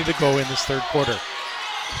 2:20 to go in this third quarter.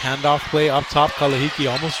 Handoff play up top.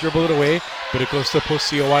 Kalahiki almost dribbled it away, but it goes to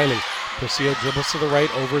Posio Wiley. Posio dribbles to the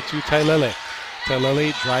right over to Tailele.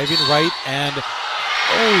 Tailele driving right, and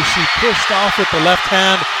she pushed off with the left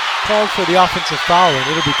hand. Called for the offensive foul, and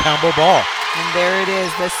it'll be Campbell ball. And there it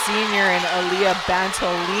is, the senior and Aaliyah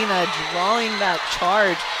Bantolina drawing that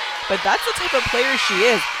charge. But that's the type of player she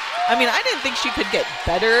is. I mean, I didn't think she could get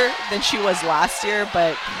better than she was last year,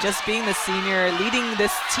 but just being the senior, leading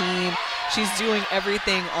this team, she's doing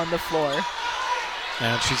everything on the floor.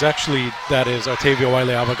 And she's actually, that is Artavia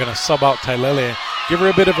Waileava, going to sub out Tailele, give her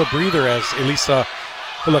a bit of a breather as Elisa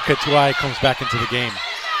Hulakatuai comes back into the game.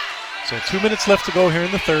 So 2 minutes left to go here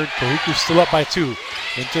in the third. Kahuku still up by 2.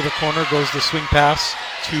 Into the corner goes the swing pass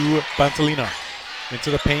to Bantalina. Into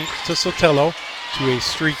the paint to Sotelo, to a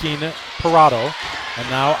streaking Parado. And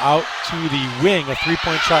now out to the wing. A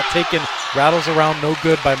three-point shot taken, rattles around, no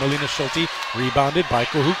good by Melina Schulte. Rebounded by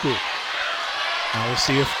Kahuku. Now we'll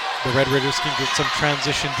see if the Red Raiders can get some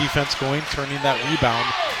transition defense going, turning that rebound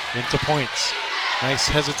into points. Nice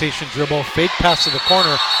hesitation dribble, fake pass to the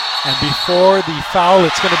corner, and before the foul,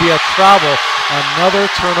 it's going to be a travel. Another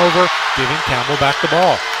turnover, giving Campbell back the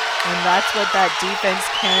ball. And that's what that defense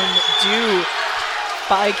can do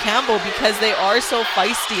by Campbell, because they are so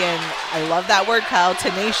feisty, and I love that word, Kyle,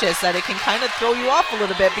 tenacious, that it can kind of throw you off a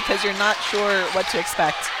little bit because you're not sure what to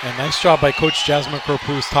expect. And nice job by Coach Jasmine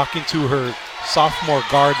Corpus talking to her sophomore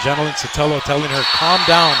guard, Janeline Sotelo, telling her, calm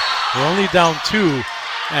down, we're only down 2.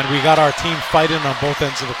 And we got our team fighting on both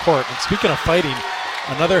ends of the court. And speaking of fighting,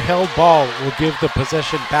 another held ball will give the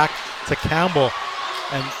possession back to Campbell.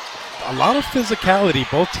 And a lot of physicality,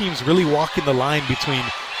 both teams really walking the line between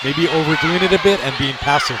maybe overdoing it a bit and being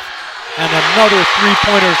passive. And another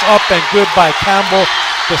three-pointers up and good by Campbell.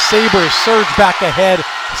 The Sabres surge back ahead,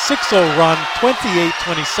 6-0 run,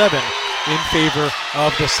 28-27. In favor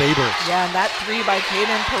of the Sabres. Yeah, and that three by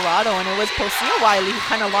Kaden Parado, and it was Posea Wiley who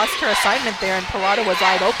kind of lost her assignment there, and Parado was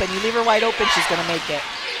wide open. You leave her wide open, she's going to make it.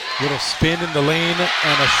 Little spin in the lane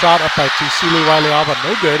and a shot up by Tusuli Waileava,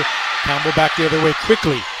 no good. Campbell back the other way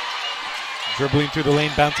quickly. Dribbling through the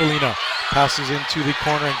lane, Bantalina passes into the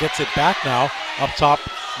corner and gets it back now. Up top,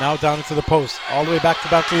 now down into the post. All the way back to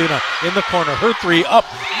Bantalina in the corner. Her three up,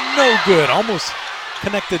 no good. Almost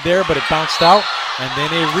connected there, but it bounced out. And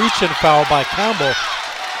then a reach-in foul by Campbell.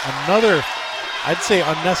 Another, I'd say,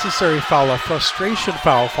 unnecessary foul, a frustration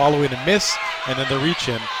foul following a miss, and then the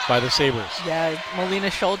reach-in by the Sabres. Yeah,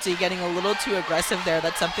 Melina Schulte getting a little too aggressive there.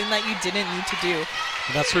 That's something that you didn't need to do.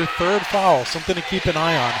 And that's her third foul, something to keep an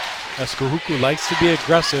eye on, as Kahuku likes to be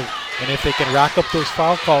aggressive, and if they can rack up those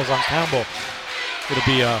foul calls on Campbell, it'll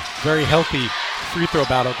be a very healthy free throw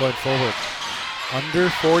battle going forward. Under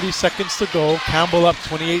 40 seconds to go, Campbell up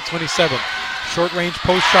 28-27. Short-range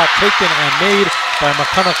post shot taken and made by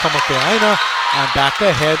Makana Kamakeaina, and back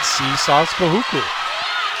ahead seesaws Kahuku.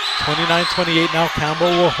 29-28 now.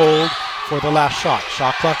 Campbell will hold for the last shot.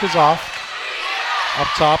 Shot clock is off. Up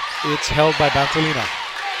top, it's held by Bantalina.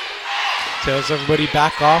 Tells everybody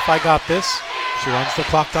back off, I got this. She runs the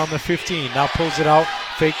clock down to 15. Now pulls it out,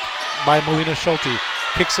 fake by Melina Schulte.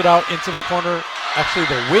 Kicks it out into the corner, actually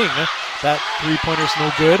the wing. That three-pointer's no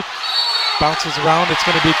good. Bounces around, it's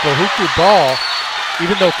going to be Kahuku ball.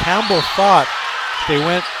 Even though Campbell thought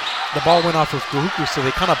the ball went off of Kahuku, so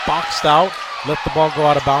they kind of boxed out, let the ball go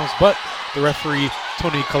out of bounds, but the referee,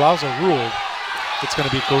 Tony Colazo, ruled it's going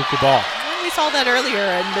to be Kahuku ball. We saw that earlier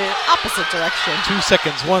in the opposite direction. 2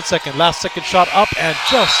 seconds, 1 second, last second shot up and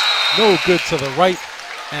just no good to the right.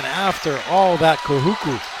 And after all that,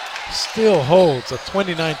 Kahuku still holds a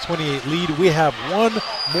 29-28 lead. We have one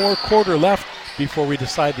more quarter left before we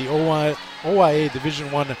decide the OIA Division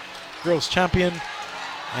I Girls Champion.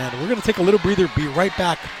 And we're going to take a little breather, be right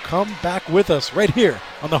back. Come back with us right here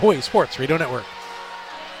on the Hawaii Sports Radio Network.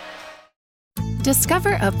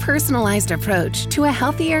 Discover a personalized approach to a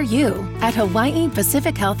healthier you at Hawaii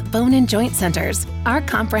Pacific Health Bone and Joint Centers. Our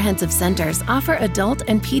comprehensive centers offer adult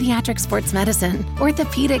and pediatric sports medicine,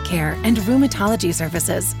 orthopedic care, and rheumatology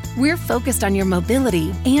services. We're focused on your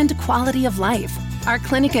mobility and quality of life. Our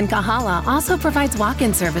clinic in Kahala also provides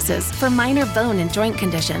walk-in services for minor bone and joint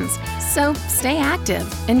conditions. So stay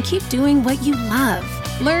active and keep doing what you love.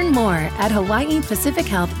 Learn more at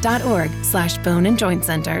hawaiipacifichealth.org/bone and joint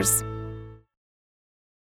centers.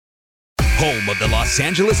 Home of the Los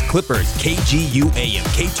Angeles Clippers, KGU AM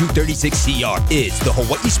K236CR is the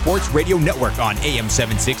Hawaii Sports Radio Network on AM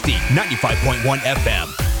 760, 95.1 FM.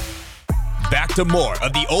 Back to more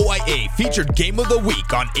of the OIA featured Game of the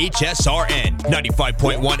Week on HSRN,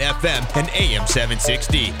 95.1 FM and AM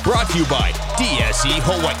 760. Brought to you by DSE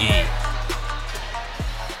Hawaii.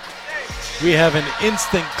 We have an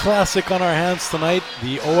instant classic on our hands tonight.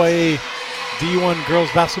 The OIA D1 girls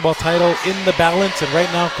basketball title in the balance, and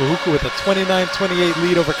right now Kahuku with a 29-28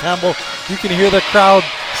 lead over Campbell. You can hear the crowd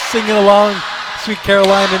singing along Sweet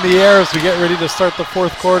Caroline in the air as we get ready to start the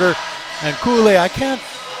fourth quarter. And Kule, I can't,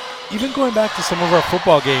 even going back to some of our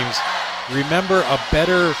football games, remember a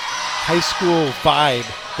better high school vibe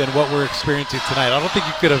than what we're experiencing tonight. I don't think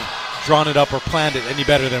you could have drawn it up or planned it any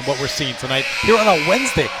better than what we're seeing tonight here on a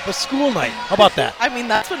Wednesday, a school night. How about that? I mean,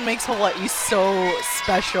 that's what makes Hawaii so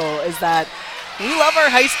special, is that we love our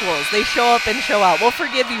high schools. They show up and show out. We'll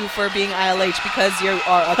forgive you for being ILH because you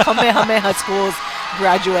are a Kamehameha Schools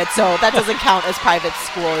graduate, so that doesn't count as private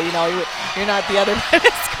school. You know, you're not the other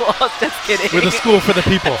private schools. Just kidding. We're the school for the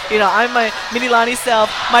people. You know, I'm my Minilani self,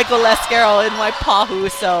 Michael Lescaro in my Pahu,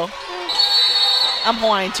 so I'm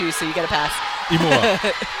Hawaiian too, so you get a pass. Imua.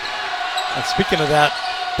 And speaking of that,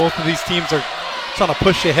 both of these teams are trying to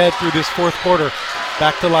push ahead through this fourth quarter.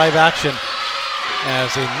 Back to live action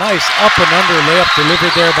as a nice up and under layup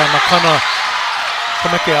delivered there by Makana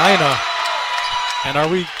Kamekeaina. And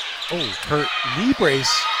her knee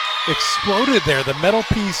brace exploded there. The metal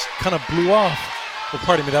piece kind of blew off. Well,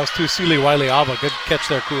 pardon me, that was Tuisili Waileava. Good catch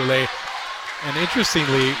there, Ku'ule. And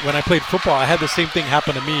interestingly, when I played football, I had the same thing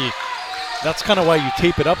happen to me. That's kind of why you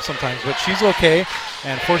tape it up sometimes, but she's okay.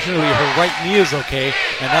 And fortunately, her right knee is okay.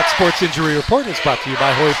 And that sports injury report is brought to you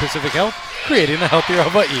by Hawaii Pacific Health, creating a healthier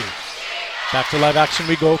Hawaii. Back to live action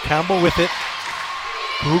we go. Campbell with it.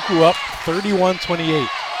 Kahuku up 31-28.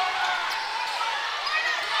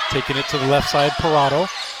 Taking it to the left side, Parado.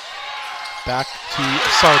 Back to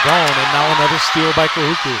Sardone, and now another steal by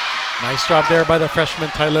Kahuku. Nice job there by the freshman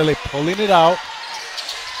Tailele, pulling it out.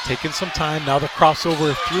 Taking some time. Now the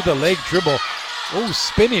crossover through the leg dribble. Oh,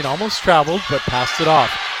 spinning, almost traveled, but passed it off.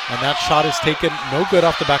 And that shot is taken no good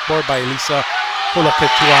off the backboard by Elisa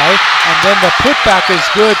Hulaketuai. And then the putback is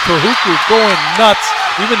good. Kahuku going nuts.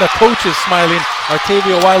 Even the coach is smiling.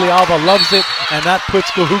 Artavia Waileava loves it, and that puts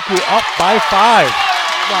Kahuku up by 5.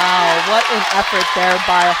 Wow, what an effort there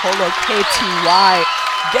by Holoketuai.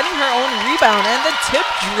 Getting her own rebound and the tip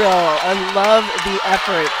drill. I love the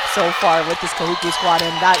effort so far with this Kahuku squad,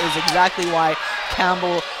 and that is exactly why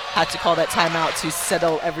Campbell had to call that timeout to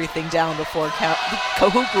settle everything down before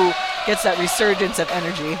Kahuku gets that resurgence of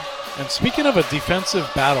energy. And speaking of a defensive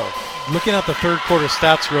battle, looking at the third quarter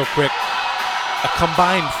stats real quick, a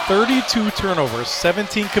combined 32 turnovers,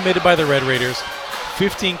 17 committed by the Red Raiders,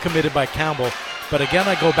 15 committed by Campbell. But again,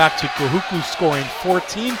 I go back to Kahuku scoring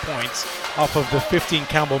 14 points off of the 15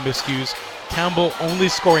 Campbell miscues. Campbell only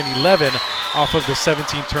scoring 11 off of the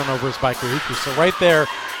 17 turnovers by Kahuku. So right there,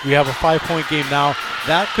 we have a 5-point game now.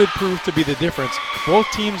 That could prove to be the difference.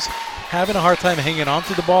 Both teams having a hard time hanging on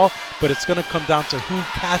to the ball, but it's going to come down to who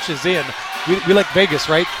cashes in. We like Vegas,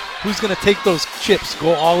 right? Who's going to take those chips,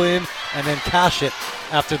 go all in, and then cash it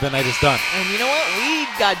after the night is done. And you know what? We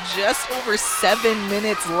got just over 7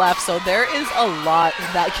 minutes left, so there is a lot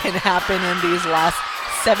that can happen in these last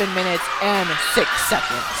 7 minutes and 6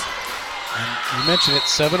 seconds. And you mentioned it,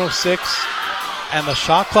 7:06, and the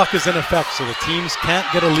shot clock is in effect, so the teams can't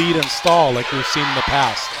get a lead and stall like we've seen in the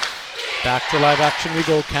past. Back to live action we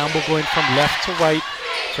go. Campbell going from left to right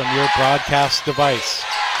from your broadcast device.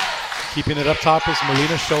 Keeping it up top is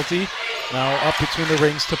Melina Schulte. Now up between the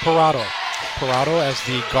rings to Parado. Parado, as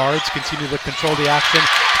the guards continue to control the action,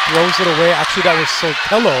 throws it away. Actually, that was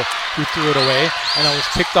Sotelo who threw it away, and that was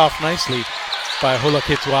picked off nicely by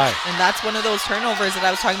Hulaketuai. And that's one of those turnovers that I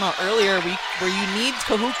was talking about earlier, where you need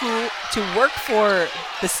Kahuku to work for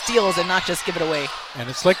the steals and not just give it away. And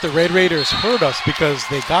it's like the Red Raiders hurt us because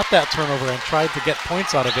they got that turnover and tried to get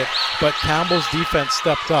points out of it, but Campbell's defense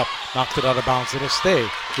stepped up, knocked it out of bounds. It'll stay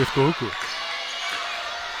with Kahuku.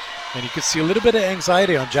 And you can see a little bit of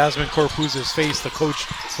anxiety on Jasmine Corpuz's face, the coach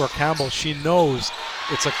for Campbell. She knows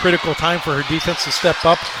it's a critical time for her defense to step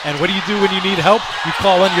up. And what do you do when you need help? You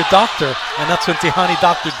call on your doctor. And that's what Tehani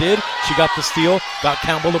Doctor did. She got the steal, got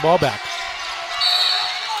Campbell the ball back.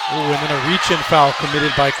 Oh, and then a reach-in foul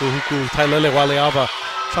committed by Kahuku. Tailele Waileava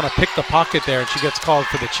trying to pick the pocket there, and she gets called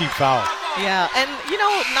for the cheap foul. Yeah, and, you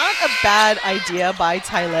know, not a bad idea by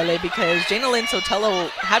Tailele because Jana Lynn Sotelo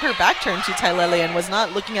had her back turned to Tailele and was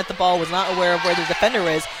not looking at the ball, was not aware of where the defender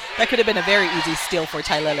is. That could have been a very easy steal for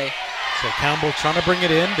Tailele. So Campbell trying to bring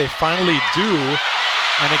it in. They finally do,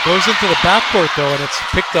 and it goes into the backcourt, though, and it's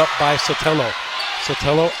picked up by Sotelo.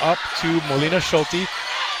 Sotelo up to Molina Schulte.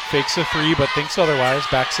 Fakes a three, but thinks otherwise,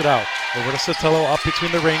 backs it out. Over to Sotelo, up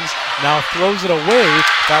between the rings. Now throws it away.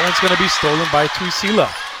 That one's going to be stolen by Tuisila.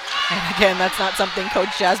 And again, that's not something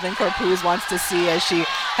Coach Jasmine Corpuz wants to see, as she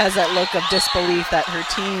has that look of disbelief that her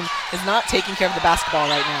team is not taking care of the basketball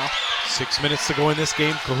right now. 6 minutes to go in this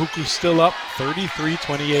game. Kahuku still up,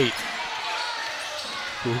 33-28.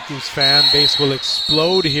 Kahuku's fan base will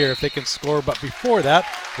explode here if they can score, but before that,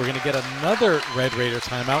 we're going to get another Red Raider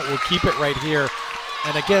timeout. We'll keep it right here.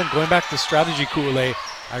 And again, going back to strategy, Ku'ule,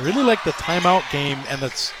 I really like the timeout game and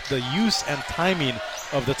the use and timing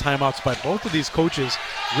of the timeouts by both of these coaches,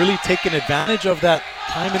 really taking advantage of that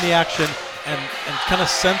time in the action and kind of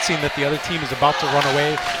sensing that the other team is about to run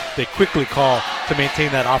away. They quickly call to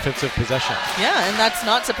maintain that offensive possession. Yeah, and that's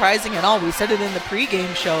not surprising at all. We said it in the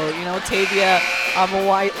pregame show. You know, Tavia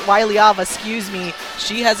Wailiava,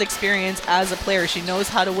 she has experience as a player. She knows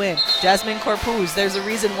how to win. Jasmine Corpuz, there's a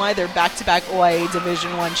reason why they're back-to-back OIA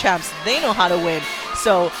Division I champs. They know how to win.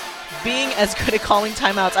 So being as good at calling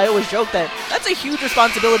timeouts, I always joke that that's a huge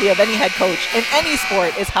responsibility of any head coach in any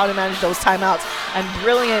sport, is how to manage those timeouts. And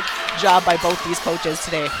brilliant job by both these coaches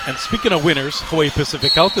today. And speaking of winners, Hawaii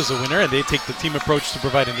Pacific Health is a winner, and they take the team approach to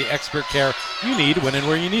providing the expert care you need when and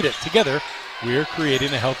where you need it. Together, we're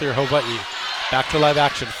creating a healthier Hawaii. Back to live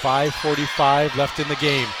action, 5:45 left in the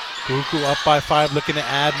game. Kahuku up by 5, looking to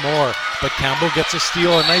add more. But Campbell gets a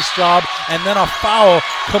steal, a nice job, and then a foul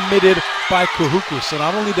committed by Kahuku. So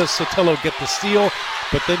not only does Sotelo get the steal,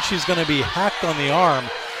 but then she's going to be hacked on the arm,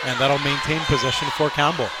 and that'll maintain possession for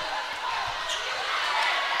Campbell.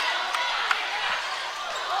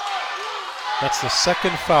 That's the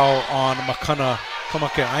second foul on Makana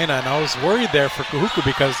Kamakeaina, and I was worried there for Kahuku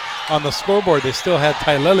because on the scoreboard they still had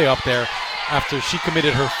Tailele up there after she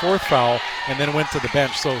committed her 4th foul and then went to the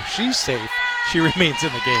bench. So she's safe. She remains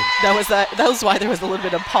in the game. That was why there was a little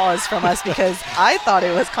bit of pause from us, because I thought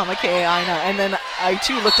it was Kamakeaina, and then I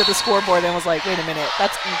too looked at the scoreboard and was like, wait a minute,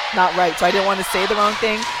 that's not right. So I didn't want to say the wrong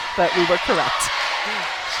thing, but we were correct.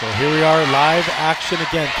 So here we are, live action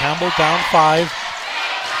again. Campbell down 5.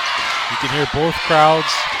 You can hear both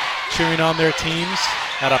crowds cheering on their teams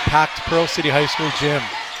at a packed Pearl City High School gym.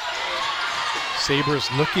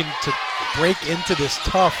 Sabres looking to break into this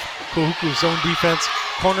tough Kahuku zone defense.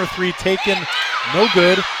 Corner 3 taken, no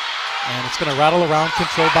good. And it's going to rattle around,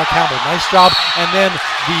 controlled by Campbell. Nice job. And then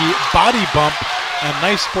the body bump and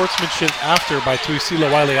nice sportsmanship after by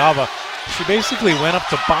Tuisila Wailiava. She basically went up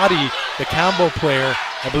to body the Campbell player.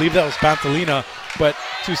 I believe that was Bantalina. But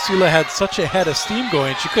Tuisila had such a head of steam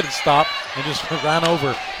going, she couldn't stop and just ran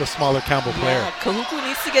over the smaller Campbell player. Yeah, Kahuku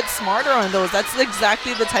needs to get smarter on those. That's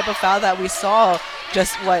exactly the type of foul that we saw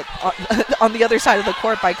just on the other side of the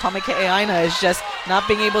court by Kamakeaina, is just not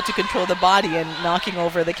being able to control the body and knocking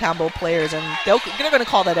over the Campbell players. And they're going to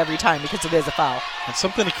call that every time because it is a foul. And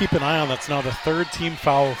something to keep an eye on, that's now the 3rd team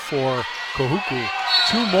foul for Kahuku.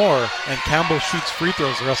 2 more, and Campbell shoots free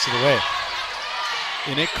throws the rest of the way.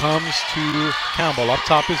 And it comes to Campbell. Up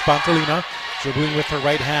top is Bantalina, dribbling with her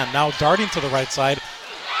right hand. Now darting to the right side.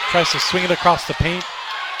 Tries to swing it across the paint.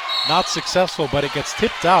 Not successful, but it gets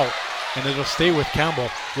tipped out, and it'll stay with Campbell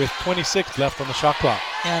with 26 left on the shot clock.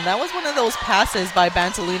 Yeah, and that was one of those passes by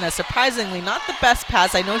Bantalina. Surprisingly, not the best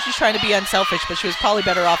pass. I know she's trying to be unselfish, but she was probably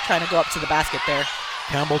better off trying to go up to the basket there.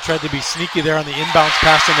 Campbell tried to be sneaky there on the inbounds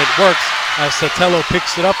pass, and it works as Sotelo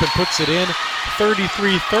picks it up and puts it in.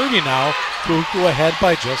 33-30 now. Kahuku ahead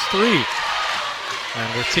by just 3. And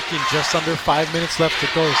we're ticking just under 5 minutes left to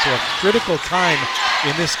go. So a critical time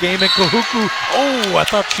in this game. And Kahuku, I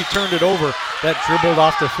thought she turned it over. That dribbled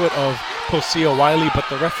off the foot of Posea Wiley, but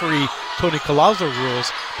the referee, Tony Colazo, rules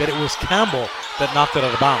that it was Campbell that knocked it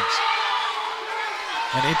out of bounds.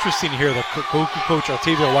 And interesting here, the Kahuku coach,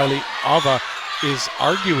 Altavia Wiley-Ava, is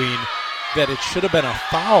arguing that it should have been a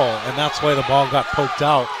foul, and that's why the ball got poked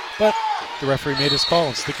out. But the referee made his call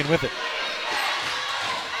and sticking with it.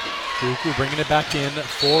 Kahuku bringing it back in,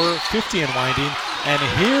 4:50 and winding. And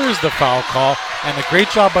here's the foul call, and a great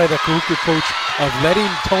job by the Kahuku coach of letting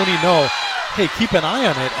Tony know, hey, keep an eye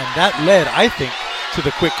on it, and that led, I think, to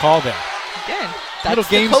the quick call there. Again, that's little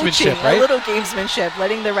gamesmanship, coaching, right? A little gamesmanship,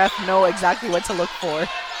 letting the ref know exactly what to look for.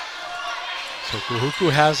 So Kahuku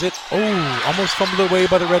has it. Almost fumbled away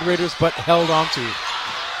by the Red Raiders, but held on to.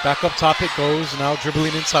 Back up top it goes. Now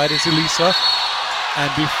dribbling inside is Elisa. And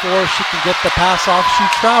before she can get the pass off, she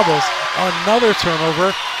travels. Another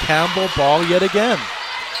turnover. Campbell ball yet again.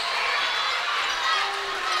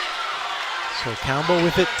 So Campbell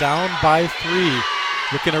with it, down by 3.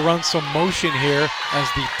 Looking to run some motion here as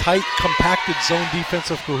the tight, compacted zone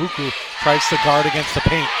defense of Kahuku tries to guard against the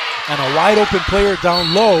paint. And a wide open player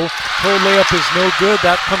down low. Her layup is no good.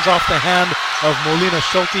 That comes off the hand of Molina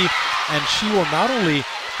Schulte. And she will not only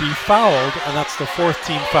be fouled, and that's the 4th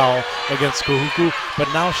team foul against Kahuku,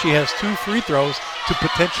 but now she has 2 free throws to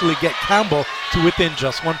potentially get Campbell to within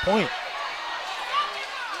just 1 point.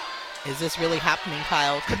 Is this really happening,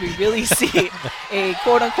 Kyle? Could we really see a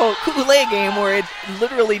quote-unquote Kool-Aid game where it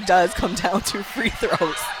literally does come down to free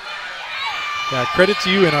throws? Yeah, credit to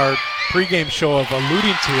you in our pregame show of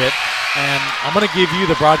alluding to it, and I'm going to give you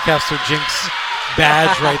the broadcaster jinx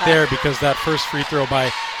badge right there, because that first free throw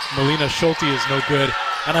by Melina Schulte is no good.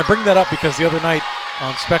 And I bring that up because the other night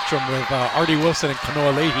on Spectrum with Artie Wilson and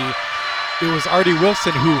Kanoa Leahy, it was Artie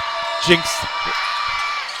Wilson who jinxed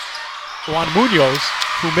Juan Munoz,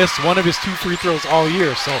 who missed one of his 2 free throws all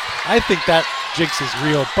year. So I think that jinx is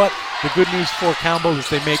real. But the good news for Campbell is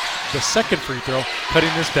they make the second free throw,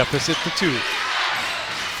 cutting this deficit to 2.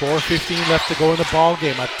 4:15 left to go in the ball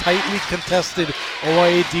game. A tightly contested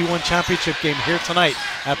OIA D1 championship game here tonight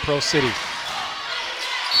at Pro City.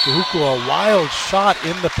 Kahuku, a wild shot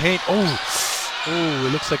in the paint.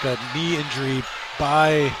 It looks like a knee injury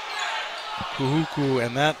by Kahuku,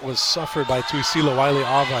 and that was suffered by Tuisila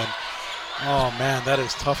Wiley-Ava. And oh man, that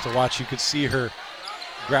is tough to watch. You could see her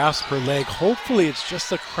grasp her leg. Hopefully it's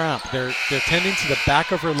just a cramp. They're tending to the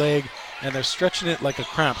back of her leg, and they're stretching it like a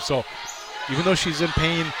cramp. So even though she's in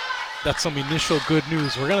pain, that's some initial good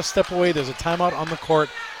news. We're going to step away. There's a timeout on the court,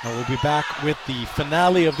 and we'll be back with the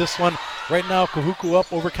finale of this one. Right now, Kahuku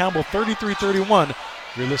up over Campbell 33-31.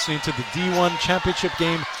 You're listening to the D1 championship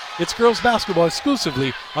game. It's girls basketball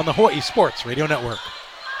exclusively on the Hawaii Sports Radio Network.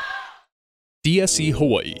 DSE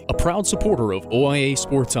Hawaii, a proud supporter of OIA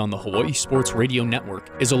sports on the Hawaii Sports Radio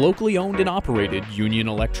Network, is a locally owned and operated union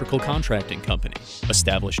electrical contracting company.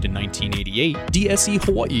 Established in 1988, DSE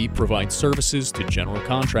Hawaii provides services to general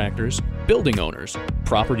contractors, building owners,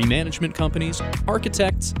 property management companies,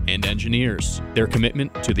 architects, and engineers. Their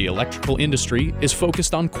commitment to the electrical industry is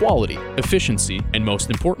focused on quality, efficiency, and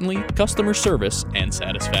most importantly, customer service and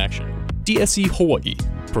satisfaction. DSE Hawaii,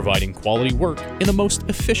 providing quality work in the most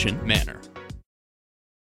efficient manner.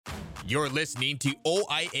 You're listening to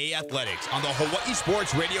OIA Athletics on the Hawaii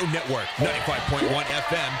Sports Radio Network, 95.1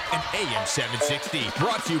 FM and AM 760.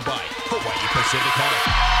 Brought to you by Hawaii Pacific Health.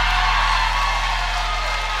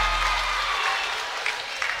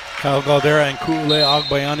 Kyle Galdera and Ku'ule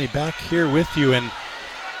Agbayani back here with you. And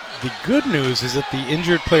the good news is that the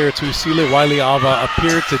injured player Tuisila Wiley-Ava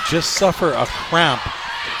appeared to just suffer a cramp.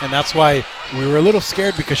 And that's why we were a little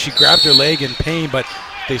scared, because she grabbed her leg in pain, but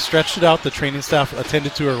they stretched it out. The training staff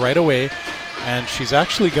attended to her right away, and she's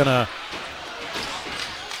actually going to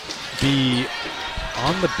be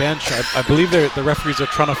on the bench. I believe the referees are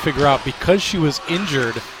trying to figure out, because she was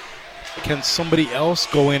injured, can somebody else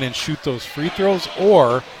go in and shoot those free throws,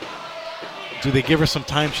 or do they give her some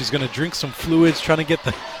time? She's going to drink some fluids, trying to get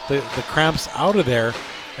the cramps out of there,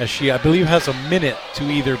 as she, I believe, has a minute to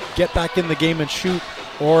either get back in the game and shoot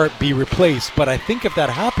or be replaced. But I think if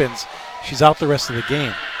that happens, she's out the rest of the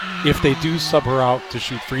game if they do sub her out to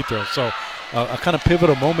shoot free throws. So a kind of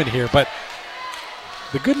pivotal moment here. But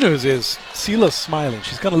the good news is Sila's smiling.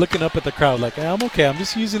 She's kind of looking up at the crowd like, I'm okay. I'm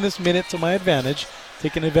just using this minute to my advantage,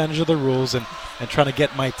 taking advantage of the rules and trying to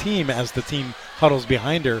get my team, as the team huddles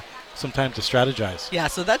behind her, some time to strategize. Yeah,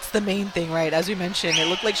 so that's the main thing, right? As we mentioned, it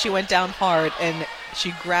looked like she went down hard, and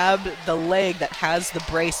she grabbed the leg that has the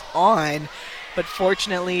brace on. But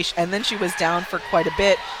fortunately, and then she was down for quite a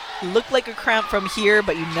bit. Looked like a cramp from here,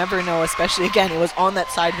 but you never know, especially, again, it was on that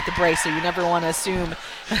side with the brace, so you never want to assume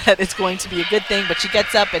that it's going to be a good thing. But she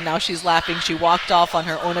gets up, and now she's laughing. She walked off on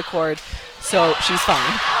her own accord, so she's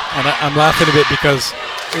fine. And I'm laughing a bit because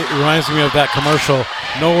it reminds me of that commercial.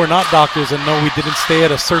 No, we're not doctors, and no, we didn't stay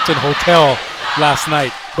at a certain hotel last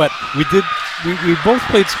night. But we both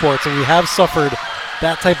played sports, and we have suffered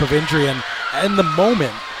that type of injury. And in the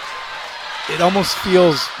moment, it almost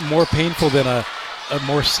feels more painful than a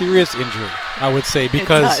more serious injury, I would say,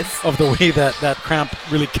 because of the way that cramp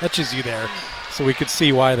really catches you there. So we could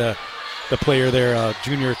see why the player there,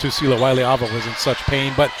 junior Tuisila Wiley-Ava, was in such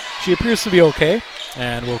pain. But she appears to be okay,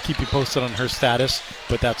 and we'll keep you posted on her status.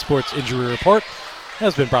 But that sports injury report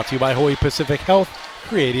has been brought to you by Hawaii Pacific Health,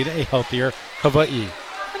 creating a healthier Hawaii.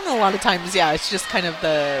 And a lot of times, yeah, it's just kind of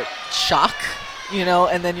the shock,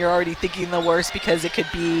 and then you're already thinking the worst, because it could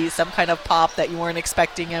be some kind of pop that you weren't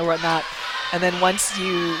expecting and whatnot. And then once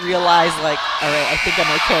you realize, like, all right, I think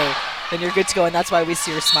I'm okay, then you're good to go. And that's why we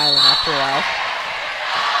see her smiling after a while.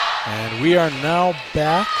 And we are now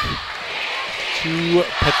back to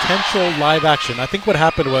potential live action. I think what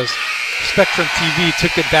happened was Spectrum TV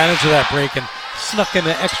took advantage of that break and snuck in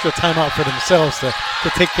an extra timeout for themselves to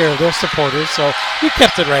take care of their supporters. So we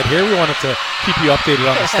kept it right here. We wanted to keep you updated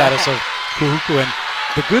on the status of Kahuku. And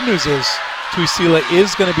the good news is Tuisila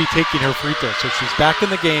is going to be taking her free throw. So she's back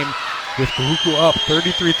in the game with Kahuku up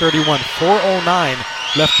 33-31,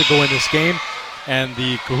 4:09 left to go in this game. And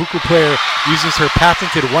the Kahuku player uses her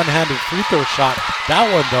patented one-handed free throw shot. That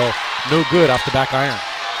one, though, no good off the back iron.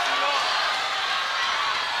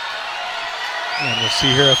 And we'll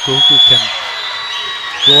see here if Kahuku can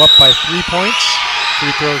go up by 3 points.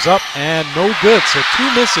 Free throws up, and no good. So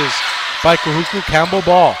 2 misses by Kahuku. Campbell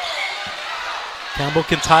ball. Campbell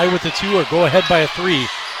can tie with a 2 or go ahead by a 3.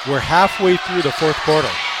 We're halfway through the fourth quarter.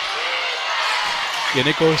 In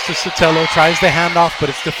it goes to Sotelo, tries the handoff, but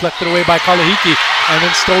it's deflected away by Kalahiki, and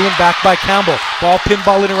then stolen back by Campbell. Ball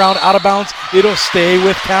pinballing around, out of bounds. It'll stay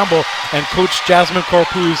with Campbell, and Coach Jasmine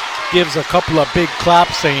Corpuz gives a couple of big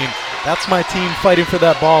claps saying, that's my team fighting for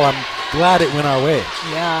that ball. I'm glad it went our way.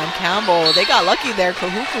 Yeah, and Campbell, they got lucky there.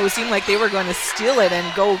 Kahuku seemed like they were going to steal it and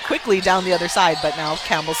go quickly down the other side, but now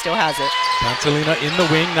Campbell still has it. Pantalina in the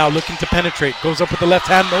wing, now looking to penetrate. Goes up with the left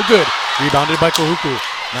hand, no good. Rebounded by Kahuku.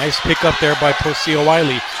 Nice pick up there by Posio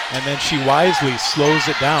Wiley, and then she wisely slows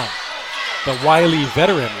it down. The Wiley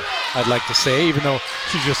veteran, I'd like to say, even though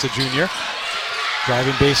she's just a junior.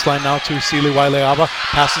 Driving baseline now to Sili Waileava.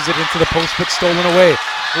 Passes it into the post, but stolen away.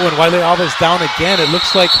 Oh, and Waileava is down again. It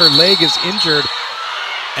looks like her leg is injured,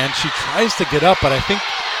 and she tries to get up, but I think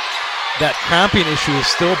that cramping issue is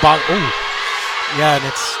still yeah, and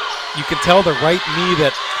you can tell the right knee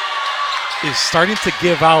that is starting to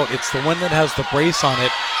give out. It's the one that has the brace on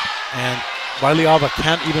it, and Waileava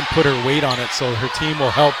can't even put her weight on it, so her team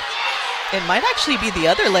will help. It might actually be the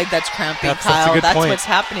other leg that's cramping, Kyle. That's what's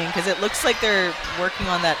happening, because it looks like they're working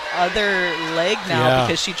on that other leg now,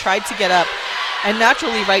 because she tried to get up. And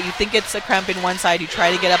naturally, right, you think it's a cramp in one side, you try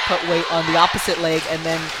to get up, put weight on the opposite leg, and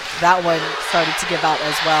then that one started to give out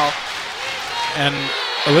as well. And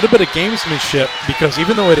a little bit of gamesmanship, because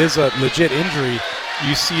even though it is a legit injury,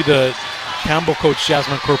 you see the Campbell coach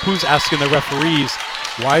Jasmine Corpuz asking the referees,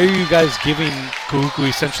 why are you guys giving Kahuku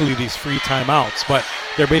essentially these free timeouts? But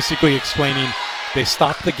they're basically explaining they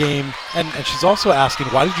stopped the game, and she's also asking,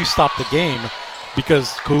 why did you stop the game?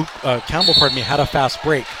 Because Campbell, had a fast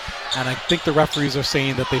break. And I think the referees are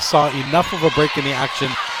saying that they saw enough of a break in the action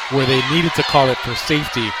where they needed to call it for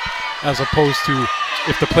safety, as opposed to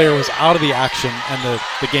if the player was out of the action and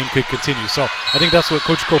the game could continue. So I think that's what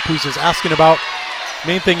Coach Corpuz is asking about.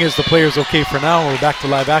 Main thing is the player's okay for now. We're back to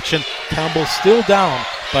live action. Campbell still down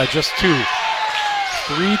by just 2.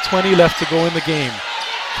 3:20 left to go in the game.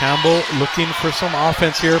 Campbell looking for some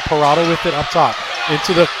offense here. Parado with it up top.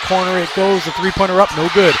 Into the corner it goes. The three-pointer up, no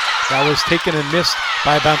good. That was taken and missed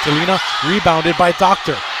by Bantalina. Rebounded by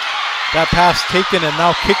Doctor. That pass taken and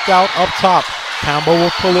now kicked out up top. Campbell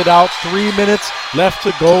will pull it out. 3 minutes left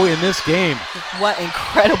to go in this game. What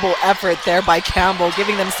incredible effort there by Campbell,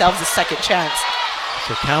 giving themselves a second chance.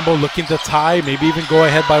 So Campbell looking to tie, maybe even go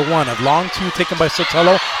ahead by 1. A long 2 taken by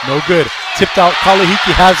Sotelo, no good. Tipped out,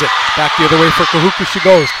 Kalahiki has it. Back the other way for Kahuku she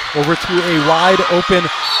goes. Over to a wide open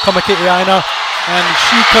Kamake'eaina, and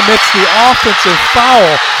she commits the offensive foul,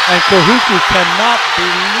 and Kahuku cannot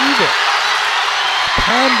believe it.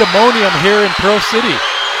 Pandemonium here in Pearl City.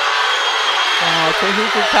 Wow,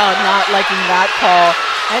 Kahuku crowd not liking that call.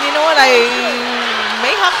 And you know what, I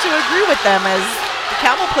may have to agree with them, as the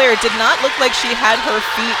Campbell player did not look like she had her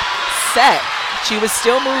feet set. She was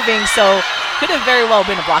still moving, so could have very well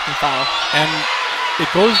been a blocking foul. And it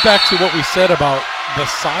goes back to what we said about the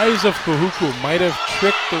size of Kahuku might have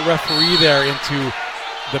tricked the referee there into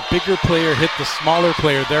the bigger player hit the smaller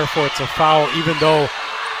player, therefore it's a foul, even though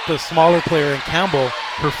the smaller player in Campbell,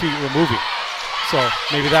 her feet were moving. So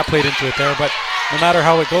maybe that played into it there, but no matter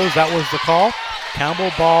how it goes, that was the call.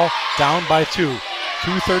 Campbell ball down by 2.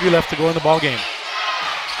 2:30 left to go in the ball game.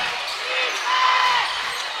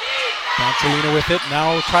 Bantalina with it,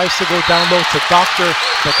 now tries to go down low to Doctor,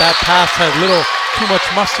 but that pass had a little too much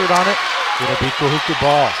mustard on it. It'll be Kahuku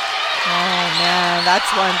ball. Oh man, that's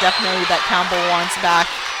one definitely that Campbell wants back.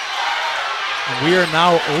 And we are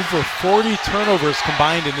now over 40 turnovers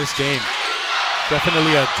combined in this game.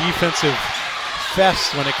 Definitely a defensive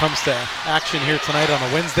fest when it comes to action here tonight on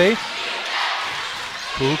a Wednesday.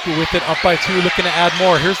 Kahuku with it, up by 2, looking to add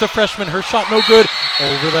more. Here's the freshman, her shot no good.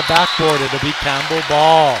 Over the backboard, it'll be Campbell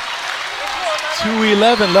ball.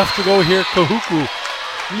 2:11 left to go here. Kahuku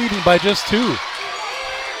leading by just 2.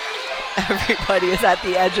 Everybody is at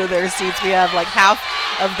the edge of their seats. We have like half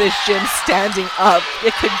of this gym standing up.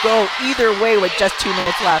 It could go either way with just 2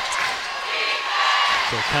 minutes left.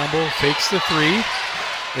 So Campbell fakes the 3.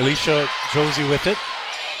 Alicia Josie with it.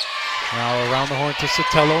 Now around the horn to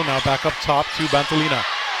Sotelo. Now back up top to Bantalina.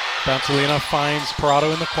 Bantalina finds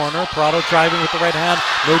Parado in the corner. Parado driving with the right hand.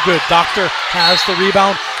 No good. Doctor has the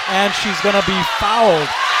rebound, and she's going to be fouled.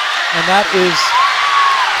 And that is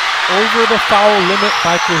over the foul limit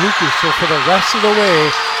by Kahuku. So for the rest of the way,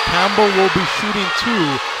 Campbell will be shooting 2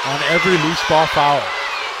 on every loose ball foul.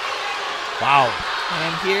 Wow.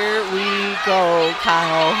 And here we go,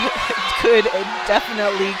 Kyle. Could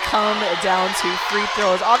definitely come down to free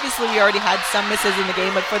throws. Obviously, we already had some misses in the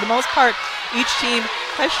game, but for the most part, each team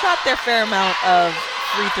has shot their fair amount of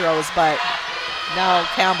free throws, but now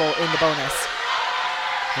Campbell in the bonus.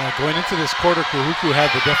 Going into this quarter, Kahuku had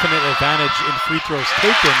the definite advantage in free throws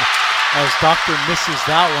taken as Doctor misses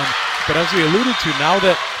that one. But as we alluded to, now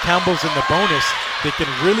that Campbell's in the bonus, they can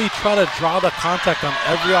really try to draw the contact on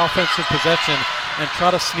every offensive possession and try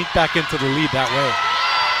to sneak back into the lead that way.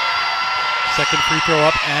 Second free throw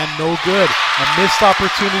up and no good. A missed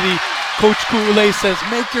opportunity. Coach Kuule says,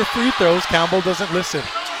 make your free throws. Campbell doesn't listen.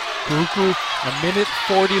 Kahuku, a minute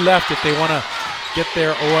 40 left if they want to get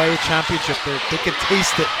their OIA championship. They can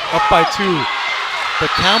taste it, up by 2.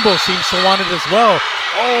 But Campbell seems to want it as well.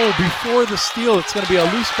 Oh, before the steal, it's going to be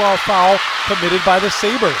a loose ball foul committed by the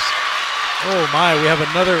Sabres. Oh my, we have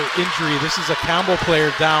another injury. This is a Campbell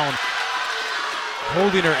player down,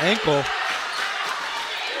 holding her ankle.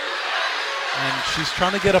 And she's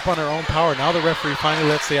trying to get up on her own power. Now the referee finally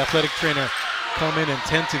lets the athletic trainer come in and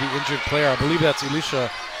tend to the injured player. I believe that's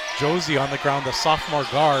Elisha Josie on the ground, the sophomore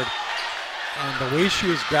guard. And the way she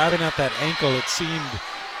was grabbing at that ankle, it seemed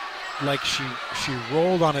like she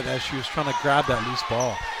rolled on it as she was trying to grab that loose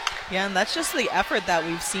ball. Yeah, and that's just the effort that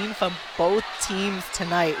we've seen from both teams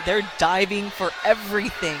tonight. They're diving for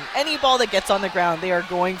everything. Any ball that gets on the ground, they are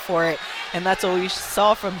going for it. And that's what we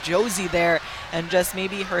saw from Josie there. And just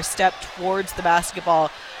maybe her step towards the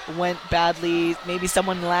basketball went badly. Maybe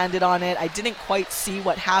someone landed on it. I didn't quite see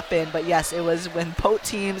what happened. But yes, it was when both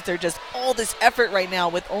teams, they're just all this effort right now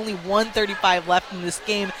with only 1:35 left in this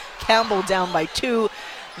game. Campbell down by 2.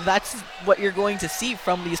 That's what you're going to see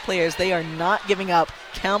from these players. They are not giving up.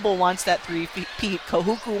 Campbell wants that 3-peat.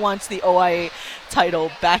 Kahuku wants the OIA title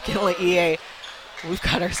back in OIA. We've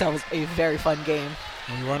got ourselves a very fun game.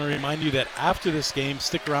 And we want to remind you that after this game,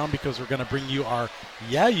 stick around because we're going to bring you our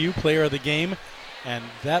You player of the game. And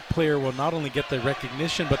that player will not only get the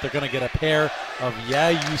recognition, but they're going to get a pair of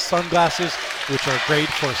You sunglasses, which are great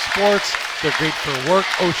for sports. They're great for work,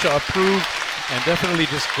 OSHA approved, and definitely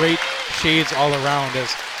just great shades all around.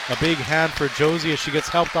 As a big hand for Josie as she gets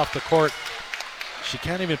helped off the court. She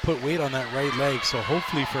can't even put weight on that right leg, so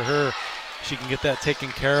hopefully for her, she can get that taken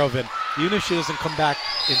care of. And even if she doesn't come back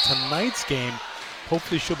in tonight's game,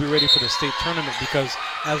 hopefully she'll be ready for the state tournament because,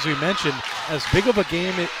 as we mentioned, as big of a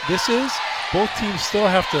game this is, both teams still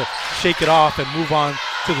have to shake it off and move on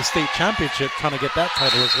to the state championship, trying to get that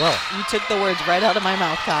title as well. You took the words right out of my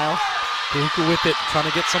mouth, Kyle. Kahuku with it, trying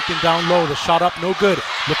to get something down low. The shot up, no good.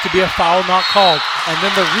 Look to be a foul, not called. And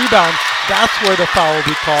then the rebound, that's where the foul will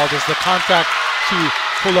be called as the contact to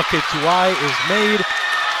Kolake Tuai is made.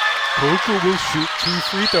 Kahuku will shoot 2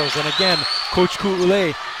 free throws. And again, Coach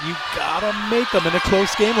Kuule, you gotta make them in a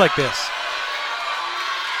close game like this.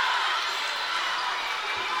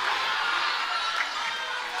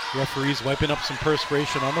 Referees wiping up some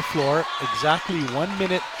perspiration on the floor. Exactly 1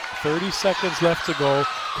 minute, 30 seconds left to go.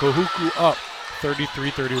 Kahuku up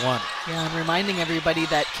 33-31. Yeah, and reminding everybody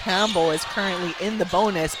that Campbell is currently in the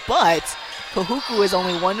bonus, but Kahuku is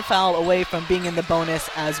only 1 foul away from being in the bonus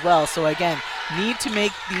as well. So again, need to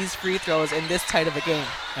make these free throws in this tight of a game.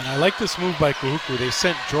 And I like this move by Kahuku. They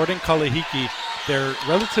sent Jordan Kalahiki, their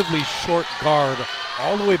relatively short guard,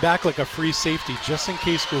 all the way back like a free safety, just in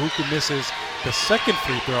case Kahuku misses the second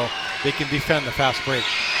free throw, they can defend the fast break.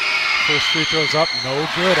 First free throw's up, no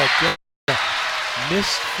good. Again,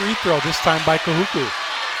 missed free throw this time by Kahuku.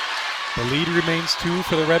 The lead remains 2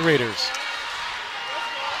 for the Red Raiders.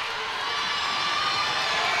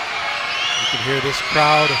 You can hear this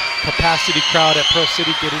crowd, capacity crowd at Pearl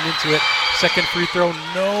City getting into it. Second free throw,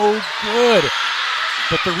 no good.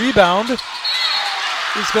 But the rebound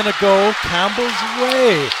is going to go Campbell's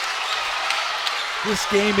way. This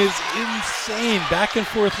game is insane. Back and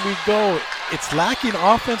forth we go. It's lacking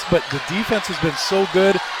offense, but the defense has been so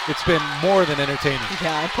good, it's been more than entertaining.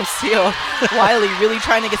 Yeah, and Posio Wiley really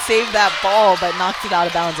trying to save that ball, but knocked it out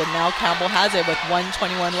of bounds. And now Campbell has it with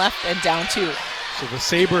 1:21 left and down 2. So the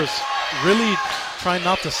Sabres really trying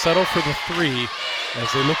not to settle for the 3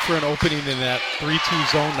 as they look for an opening in that 3-2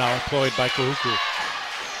 zone now employed by Kahuku.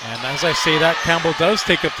 And as I say that, Campbell does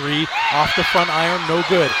take a 3 off the front iron, no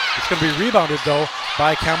good. It's going to be rebounded though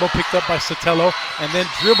by Campbell, picked up by Sotelo, and then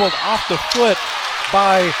dribbled off the foot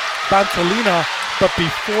by Bantalina. But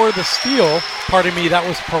before the steal, pardon me, that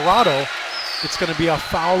was Parado. It's going to be a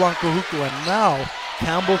foul on Kahuku, and now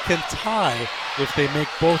Campbell can tie if they make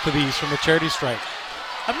both of these from the charity strike.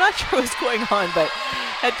 I'm not sure what's going on, but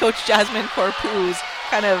head coach Jasmine Corpuz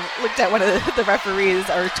kind of looked at one of the referees,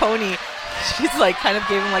 or Tony. She's like kind of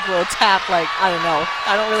gave him like a little tap, like, I don't know.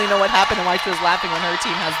 I don't really know what happened and why she was laughing when her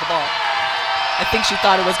team has the ball. I think she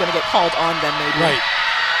thought it was going to get called on them maybe. Right.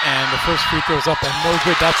 And the first free throw's up and no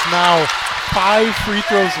good. That's now 5 free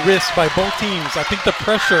throws risked by both teams. I think the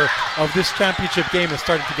pressure of this championship game is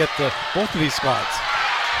starting to get to both of these squads.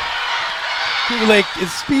 Kool-Aid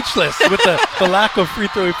is speechless with the lack of free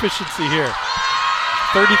throw efficiency here.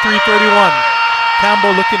 33-31.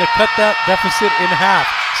 Campbell looking to cut that deficit in half.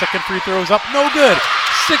 Second free throw is up, no good.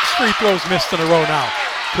 6 free throws missed in a row now.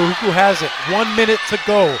 Kahuku has it, 1 minute to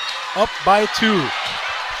go. Up by 2.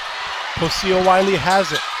 Posio Wiley has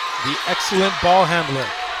it. The excellent ball handler.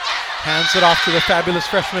 Hands it off to the fabulous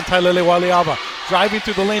freshman Tailele Waliava. Driving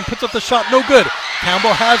through the lane, puts up the shot, no good.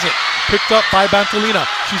 Campbell has it. Picked up by Bantalina.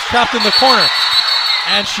 She's trapped in the corner.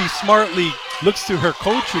 And she smartly looks to her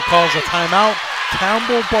coach who calls a timeout.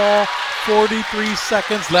 Campbell ball, 43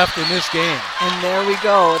 seconds left in this game. And there we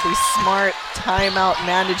go, the smart timeout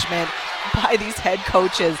management by these head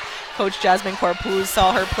coaches. Coach Jasmine Corpuz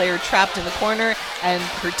saw her player trapped in the corner and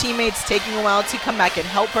her teammates taking a while to come back and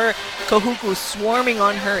help her. Kahuku swarming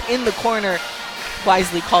on her in the corner,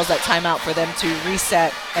 wisely calls that timeout for them to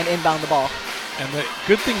reset and inbound the ball. And the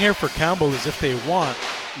good thing here for Campbell is if they want,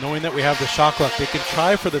 knowing that we have the shot clock, they can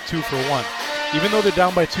try for the 2-for-1. Even though they're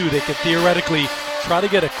down by 2, they can theoretically try to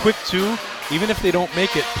get a quick 2. Even if they don't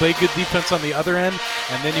make it, play good defense on the other end,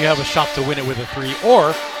 and then you have a shot to win it with a 3.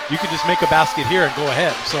 Or you could just make a basket here and go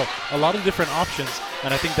ahead. So a lot of different options,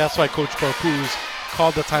 and I think that's why Coach Corpuz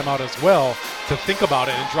called the timeout as well, to think about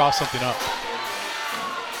it and draw something up.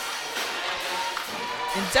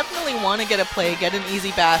 And definitely want to get a play, get an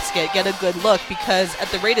easy basket, get a good look, because at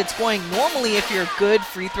the rate it's going, normally if you're a good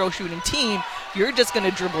free throw shooting team, you're just going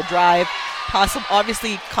to dribble drive,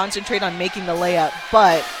 obviously concentrate on making the layup,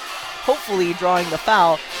 but hopefully drawing the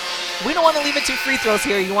foul. We don't want to leave it to free throws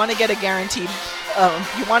here. You want to get a guaranteed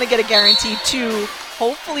 2,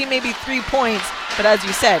 hopefully maybe 3 points, but as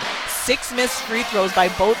you said, 6 missed free throws by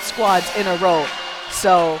both squads in a row.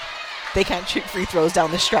 So they can't shoot free throws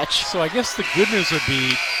down the stretch. So I guess the good news would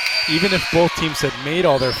be, even if both teams had made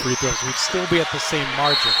all their free throws, we'd still be at the same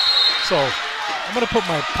margin. So I'm going to put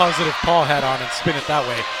my positive Paul hat on and spin it that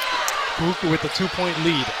way. Kahuku with the 2-point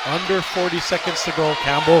lead. Under 40 seconds to go.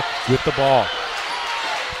 Campbell with the ball.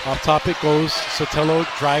 Off top it goes. Sotelo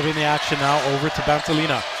driving the action now over to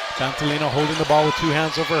Bantalina. Bantalina holding the ball with 2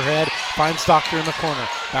 hands over her head. Finds Doctor in the corner.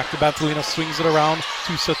 Back to Bantalina. Swings it around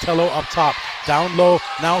to Sotelo up top. Down low.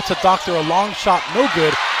 Now to Doctor. A long shot. No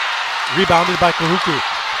good. Rebounded by Kahuku.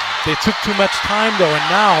 They took too much time though, and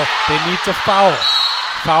now they need to foul.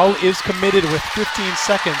 Foul is committed with 15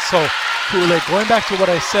 seconds. So Kool-Aid, going back to what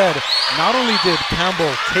I said, not only did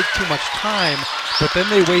Campbell take too much time, but then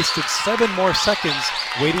they wasted 7 more seconds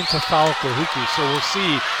waiting to foul Kahuku. So we'll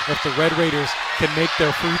see if the Red Raiders can make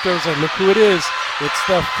their free throws. And look who it is. It's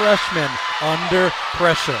the freshman under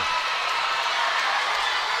pressure.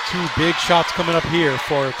 2 big shots coming up here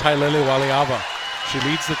for Tailele Waliava. She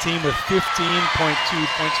leads the team with 15.2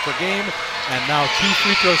 points per game. And now 2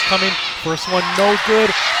 free throws coming. First one no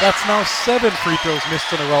good. That's now 7 free throws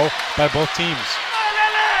missed in a row by both teams.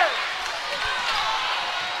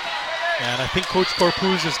 And I think Coach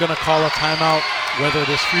Corpuz is going to call a timeout whether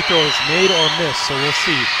this free throw is made or missed. So we'll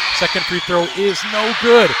see. Second free throw is no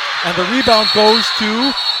good. And the rebound goes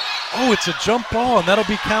to, it's a jump ball. And that'll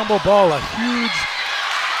be Campbell ball. A huge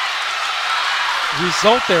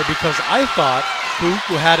result there, because I thought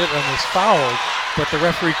Kahuku had it and was fouled, but the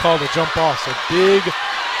referee called a jump ball. So big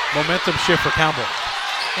momentum shift for Campbell.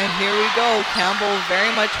 And here we go. Campbell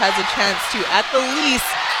very much has a chance to, at the least,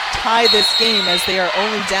 tie this game as they are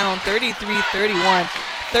only down 33-31.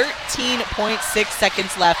 13.6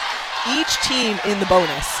 seconds left. Each team in the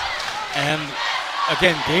bonus. And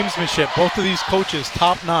again, gamesmanship. Both of these coaches,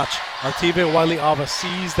 top notch. Artiva Waliava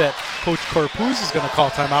sees that Coach Corpuz is going to call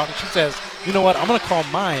timeout, and she says, you know what, I'm going to call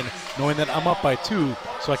mine, knowing that I'm up by 2,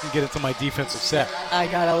 so I can get into my defensive set. I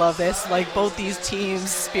gotta love this. Like, both these teams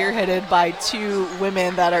spearheaded by 2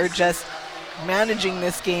 women that are just managing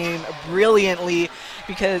this game brilliantly,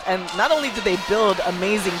 and not only did they build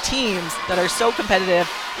amazing teams that are so competitive,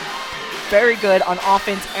 very good on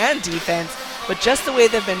offense and defense, but just the way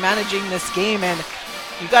they've been managing this game, and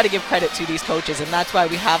you got to give credit to these coaches, and that's why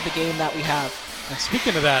we have the game that we have. And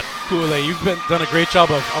speaking of that, Kool-Aid, you've done a great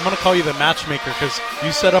job of, I'm going to call you the matchmaker, because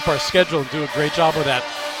you set up our schedule and do a great job of that.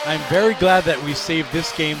 I'm very glad that we saved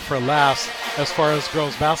this game for last as far as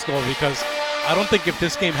girls basketball, because I don't think if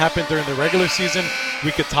this game happened during the regular season,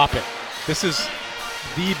 we could top it. This is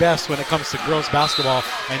the best when it comes to girls basketball,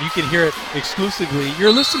 and you can hear it exclusively.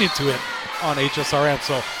 You're listening to it on HSRN,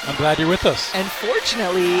 so I'm glad you're with us. And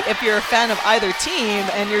fortunately, if you're a fan of either team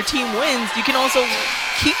and your team wins, you can also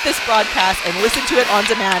keep this broadcast and listen to it on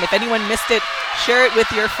demand. If anyone missed it, share it with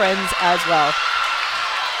your friends as well.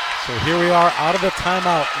 So here we are out of the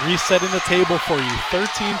timeout, resetting the table for you.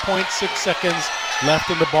 13.6 seconds left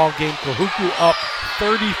in the ball game. Kahuku up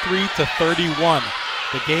 33-31.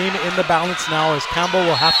 The game in the balance now as Campbell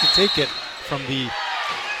will have to take it from the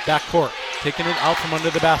backcourt. Taking it out from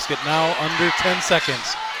under the basket. Now under 10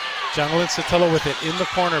 seconds. Janelyn Sotelo with it in the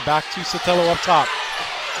corner. Back to Sotelo up top.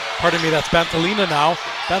 Pardon me, that's Bantalina now.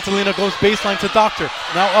 Bantalina goes baseline to Doctor.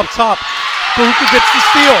 Now up top. Kahuku gets the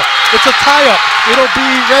steal. It's a tie-up. It'll be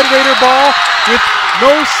Red Raider ball with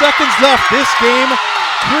no seconds left. This game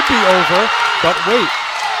could be over, but wait.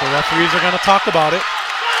 The referees are going to talk about it.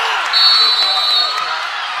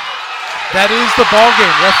 That is the ball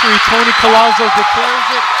game. Referee Tony Collazo declares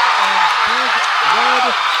it, and Big Red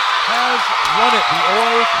has won it. The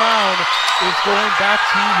OIA crown is going back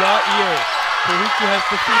to OIA. Kahuku has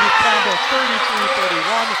defeated Campbell 33-31,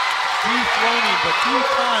 dethroning the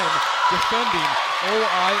two-time defending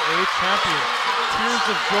OIA champion. Tears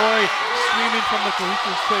of joy streaming from the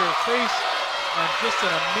Kahuku player's face, and just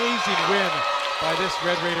an amazing win by this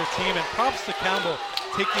Red Raider team. And props to Campbell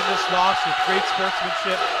taking this loss with great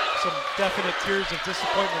sportsmanship. Some definite tears of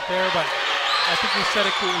disappointment there, but I think we said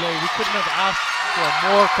it clearly. We couldn't have asked for a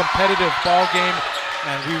more competitive ball game,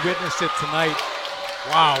 and we witnessed it tonight.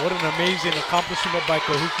 Wow, what an amazing accomplishment by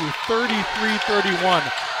Kahuku. 33-31,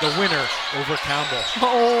 the winner over Campbell.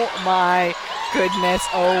 Oh my goodness,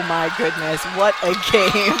 what a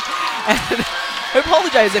game. And I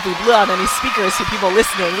apologize if we blew out any speakers to people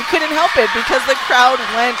listening. We couldn't help it because the crowd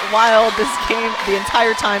went wild this game the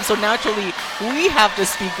entire time. So naturally, we have to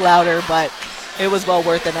speak louder, but it was well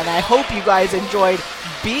worth it. And I hope you guys enjoyed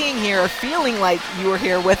being here, feeling like you were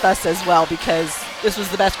here with us as well, because this was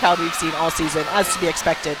the best crowd we've seen all season, as to be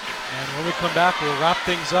expected. And when we come back, we'll wrap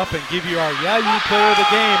things up and give you our Yeah You player of the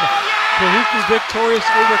game. Kahuku victorious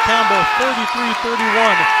over Campbell,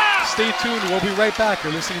 33-31. Stay tuned. We'll be right back.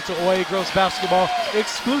 You're listening to OIA Girls Basketball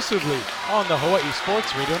exclusively on the Hawaii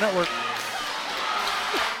Sports Radio Network.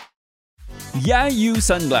 Yeah You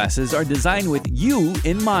sunglasses are designed with you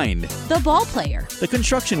in mind. The ball player, The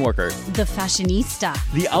construction worker, the fashionista,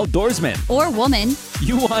 the outdoorsman. or woman.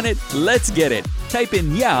 You want it? Let's get it. Type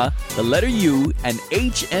in yeah, the letter U, and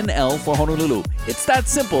HNL for Honolulu. It's that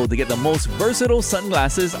simple to get the most versatile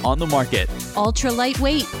sunglasses on the market. Ultra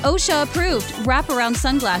lightweight, OSHA approved, wraparound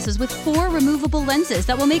sunglasses with 4 removable lenses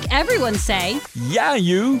that will make everyone say, Yeah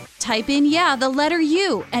You! type in yeah, the letter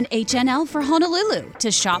U, and HNL for Honolulu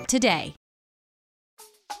to shop today.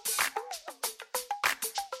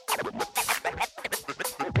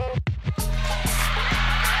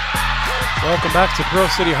 Welcome back to Pearl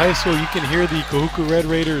City High School. You can hear the Kahuku Red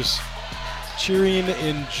Raiders cheering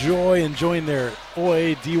in joy, enjoying their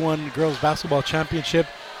OIA D1 Girls Basketball Championship.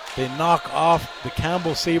 They knock off the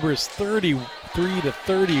Campbell Sabres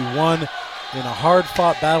 33-31 in a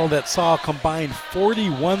hard-fought battle that saw a combined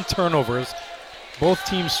 41 turnovers. Both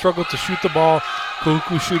teams struggled to shoot the ball.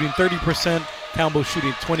 Kahuku shooting 30%, Campbell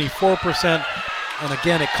shooting 24%. And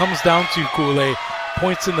again, it comes down to Kule.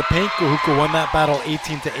 Points in the paint, Kahuku won that battle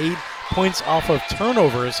 18-8. Points off of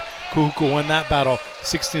turnovers, Kahuku won that battle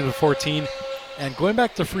 16-14. And going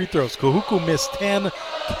back to free throws, Kahuku missed 10,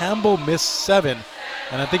 Campbell missed 7.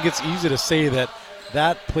 And I think it's easy to say that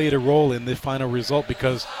that played a role in the final result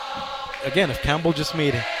because, again, if Campbell just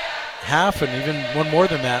made half and even one more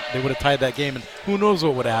than that, they would have tied that game, and who knows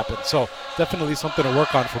what would have happened. So definitely something to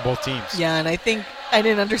work on for both teams. Yeah, and I think I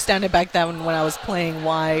didn't understand it back then when I was playing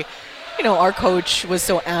why, our coach was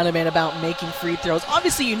so adamant about making free throws.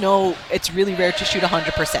 Obviously, it's really rare to shoot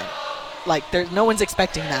 100%. Like, no one's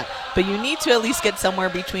expecting that. But you need to at least get somewhere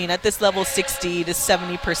between, at this level, 60 to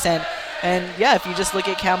 70%. And, yeah, if you just look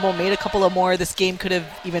at Campbell, made a couple of more, this game could have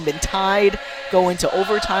even been tied, go into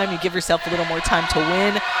overtime. You give yourself a little more time to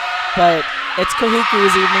win. But it's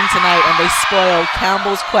Kahuku's evening tonight, and they spoiled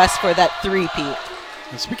Campbell's quest for that three-peat.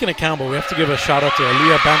 And speaking of Campbell, we have to give a shout-out to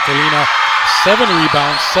Aaliyah Bantalina. 7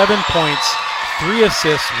 rebounds, 7 points, 3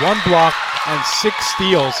 assists, 1 block, and 6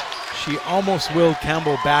 steals. She almost willed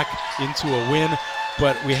Campbell back into a win,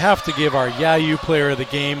 but we have to give our Yeah You player of the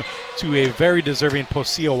game to a very deserving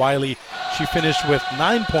Posea Wiley. She finished with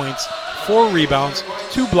 9 points, 4 rebounds,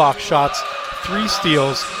 2 block shots, 3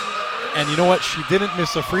 steals, and you know what? She didn't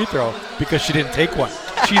miss a free throw because she didn't take one.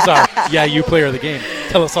 She's our Yeah You player of the game.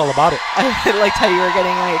 Tell us all about it. I liked how you were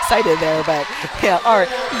getting excited there, but yeah, our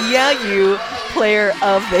Yeah You player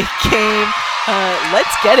of the game.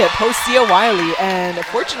 Let's get it, Posea Wiley. And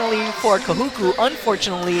fortunately for Kahuku,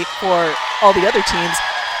 unfortunately for all the other teams,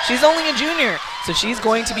 she's only a junior. So she's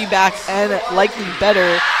going to be back and likely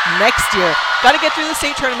better next year. Got to get through the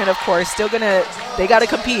state tournament, of course. They got to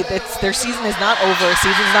compete. Their season is not over.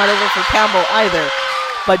 Season's not over for Campbell either.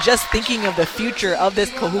 But just thinking of the future of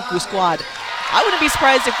this Kahuku squad, I wouldn't be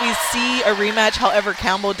surprised if we see a rematch. However,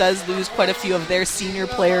 Campbell does lose quite a few of their senior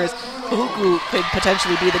players. Kahuku could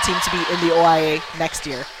potentially be the team to beat in the OIA next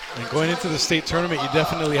year. And going into the state tournament, you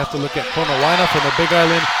definitely have to look at Konawaina from the Big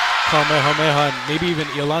Island, Kamehameha, and maybe even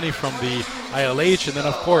Iolani from the ILH. And then,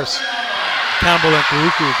 of course, Campbell and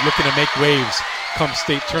Kahuku looking to make waves come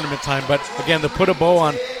state tournament time. But again, to put a bow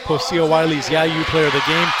on Posio Wiley's YAU Player of the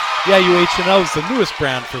Game, YAU H&L is the newest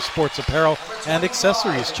brand for sports apparel and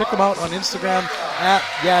accessories. Check them out on Instagram at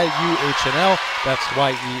YAU H&L. That's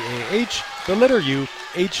YEAH, the letter U,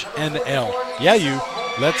 H-N-L. YAU,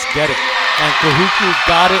 let's get it. And Kahuku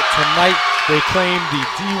got it tonight. They claimed the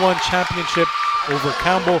D1 championship over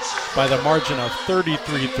Campbell by the margin of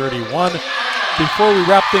 33-31. Before we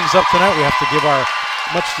wrap things up tonight, we have to give our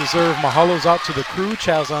much-deserved mahalos out to the crew.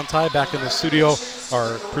 Chaz Antai back in the studio,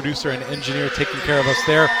 our producer and engineer taking care of us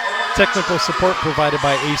there. Technical support provided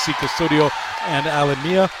by AC Custodio and Alan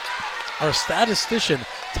Mia. Our statistician,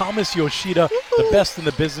 Thomas Yoshida, the best in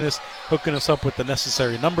the business, hooking us up with the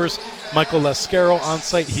necessary numbers. Michael Lascaro on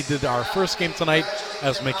site. He did our first game tonight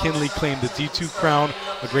as McKinley claimed the D2 crown.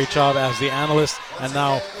 A great job as the analyst and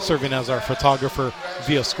now serving as our photographer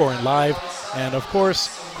via Scoring Live. And of course,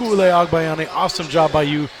 Ku'ule Agbayane, awesome job by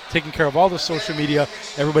you taking care of all the social media.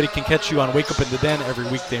 Everybody can catch you on Wake Up in the Den every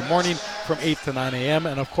weekday morning from 8 to 9 a.m.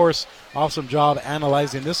 And of course, awesome job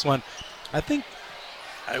analyzing this one. I think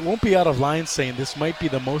I won't be out of line saying this might be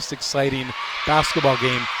the most exciting basketball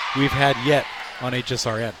game we've had yet on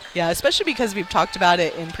HSRN. Yeah, especially because we've talked about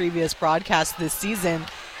it in previous broadcasts this season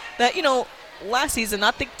that, last season,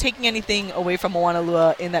 not taking anything away from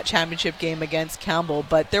Moanalua in that championship game against Campbell,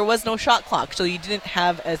 but there was no shot clock, so you didn't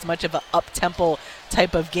have as much of an up-tempo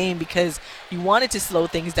type of game because you wanted to slow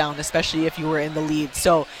things down, especially if you were in the lead.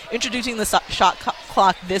 So introducing the shot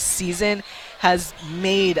clock this season has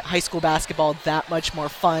made high school basketball that much more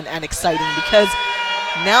fun and exciting because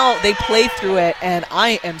now they play through it, and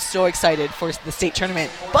I am so excited for the state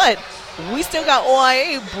tournament. But we still got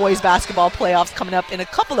OIA boys basketball playoffs coming up in a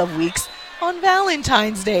couple of weeks on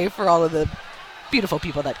Valentine's Day for all of the beautiful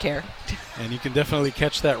people that care. And you can definitely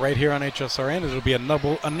catch that right here on HSRN. It'll be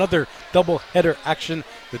another double-header action,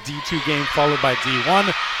 the D2 game followed by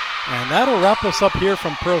D1. And that'll wrap us up here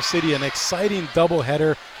from Pearl City, an exciting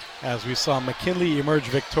double-header as we saw McKinley emerge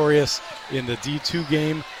victorious in the D2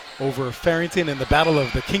 game over Farrington in the Battle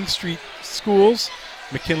of the King Street Schools.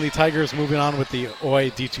 McKinley Tigers moving on with the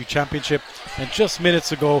OIA D2 Championship. And just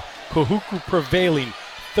minutes ago, Kahuku prevailing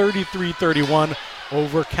 33-31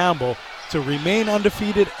 over Campbell to remain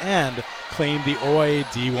undefeated and claim the OIA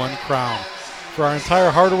D1 crown. For our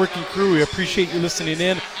entire hardworking crew, we appreciate you listening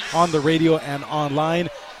in on the radio and online.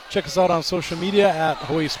 Check us out on social media at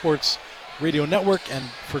Hawaii Sports Radio Network, and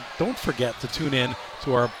don't forget to tune in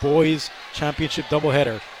to our boys championship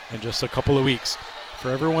doubleheader in just a couple of weeks. For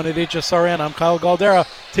everyone at HSRN, I'm Kyle Galdera.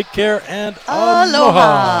 Take care and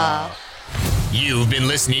aloha. You've been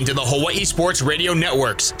listening to the Hawaii Sports Radio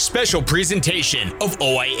Network's special presentation of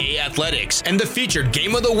OIA Athletics and the featured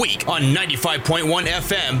Game of the Week on 95.1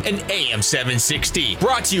 FM and AM 760.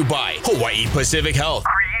 Brought to you by Hawaii Pacific Health.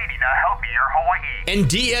 Creating a healthier Hawaii. And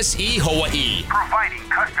DSE Hawaii. Providing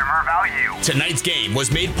customer value. Tonight's game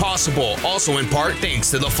was made possible also in part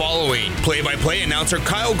thanks to the following. Play-by-play announcer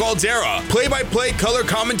Kyle Galdera. Play-by-play color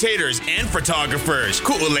commentators and photographers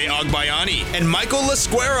Ku'ule Agbayani and Michael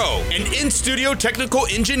Lasquero. And in-studio technical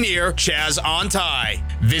engineer Chaz Antai.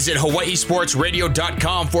 Visit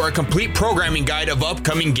hawaiisportsradio.com for a complete programming guide of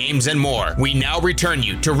upcoming games and more. We now return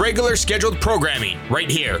you to regular scheduled programming right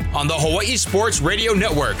here on the Hawaii Sports Radio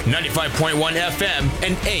Network, 95.1 FM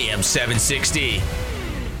and AM 760.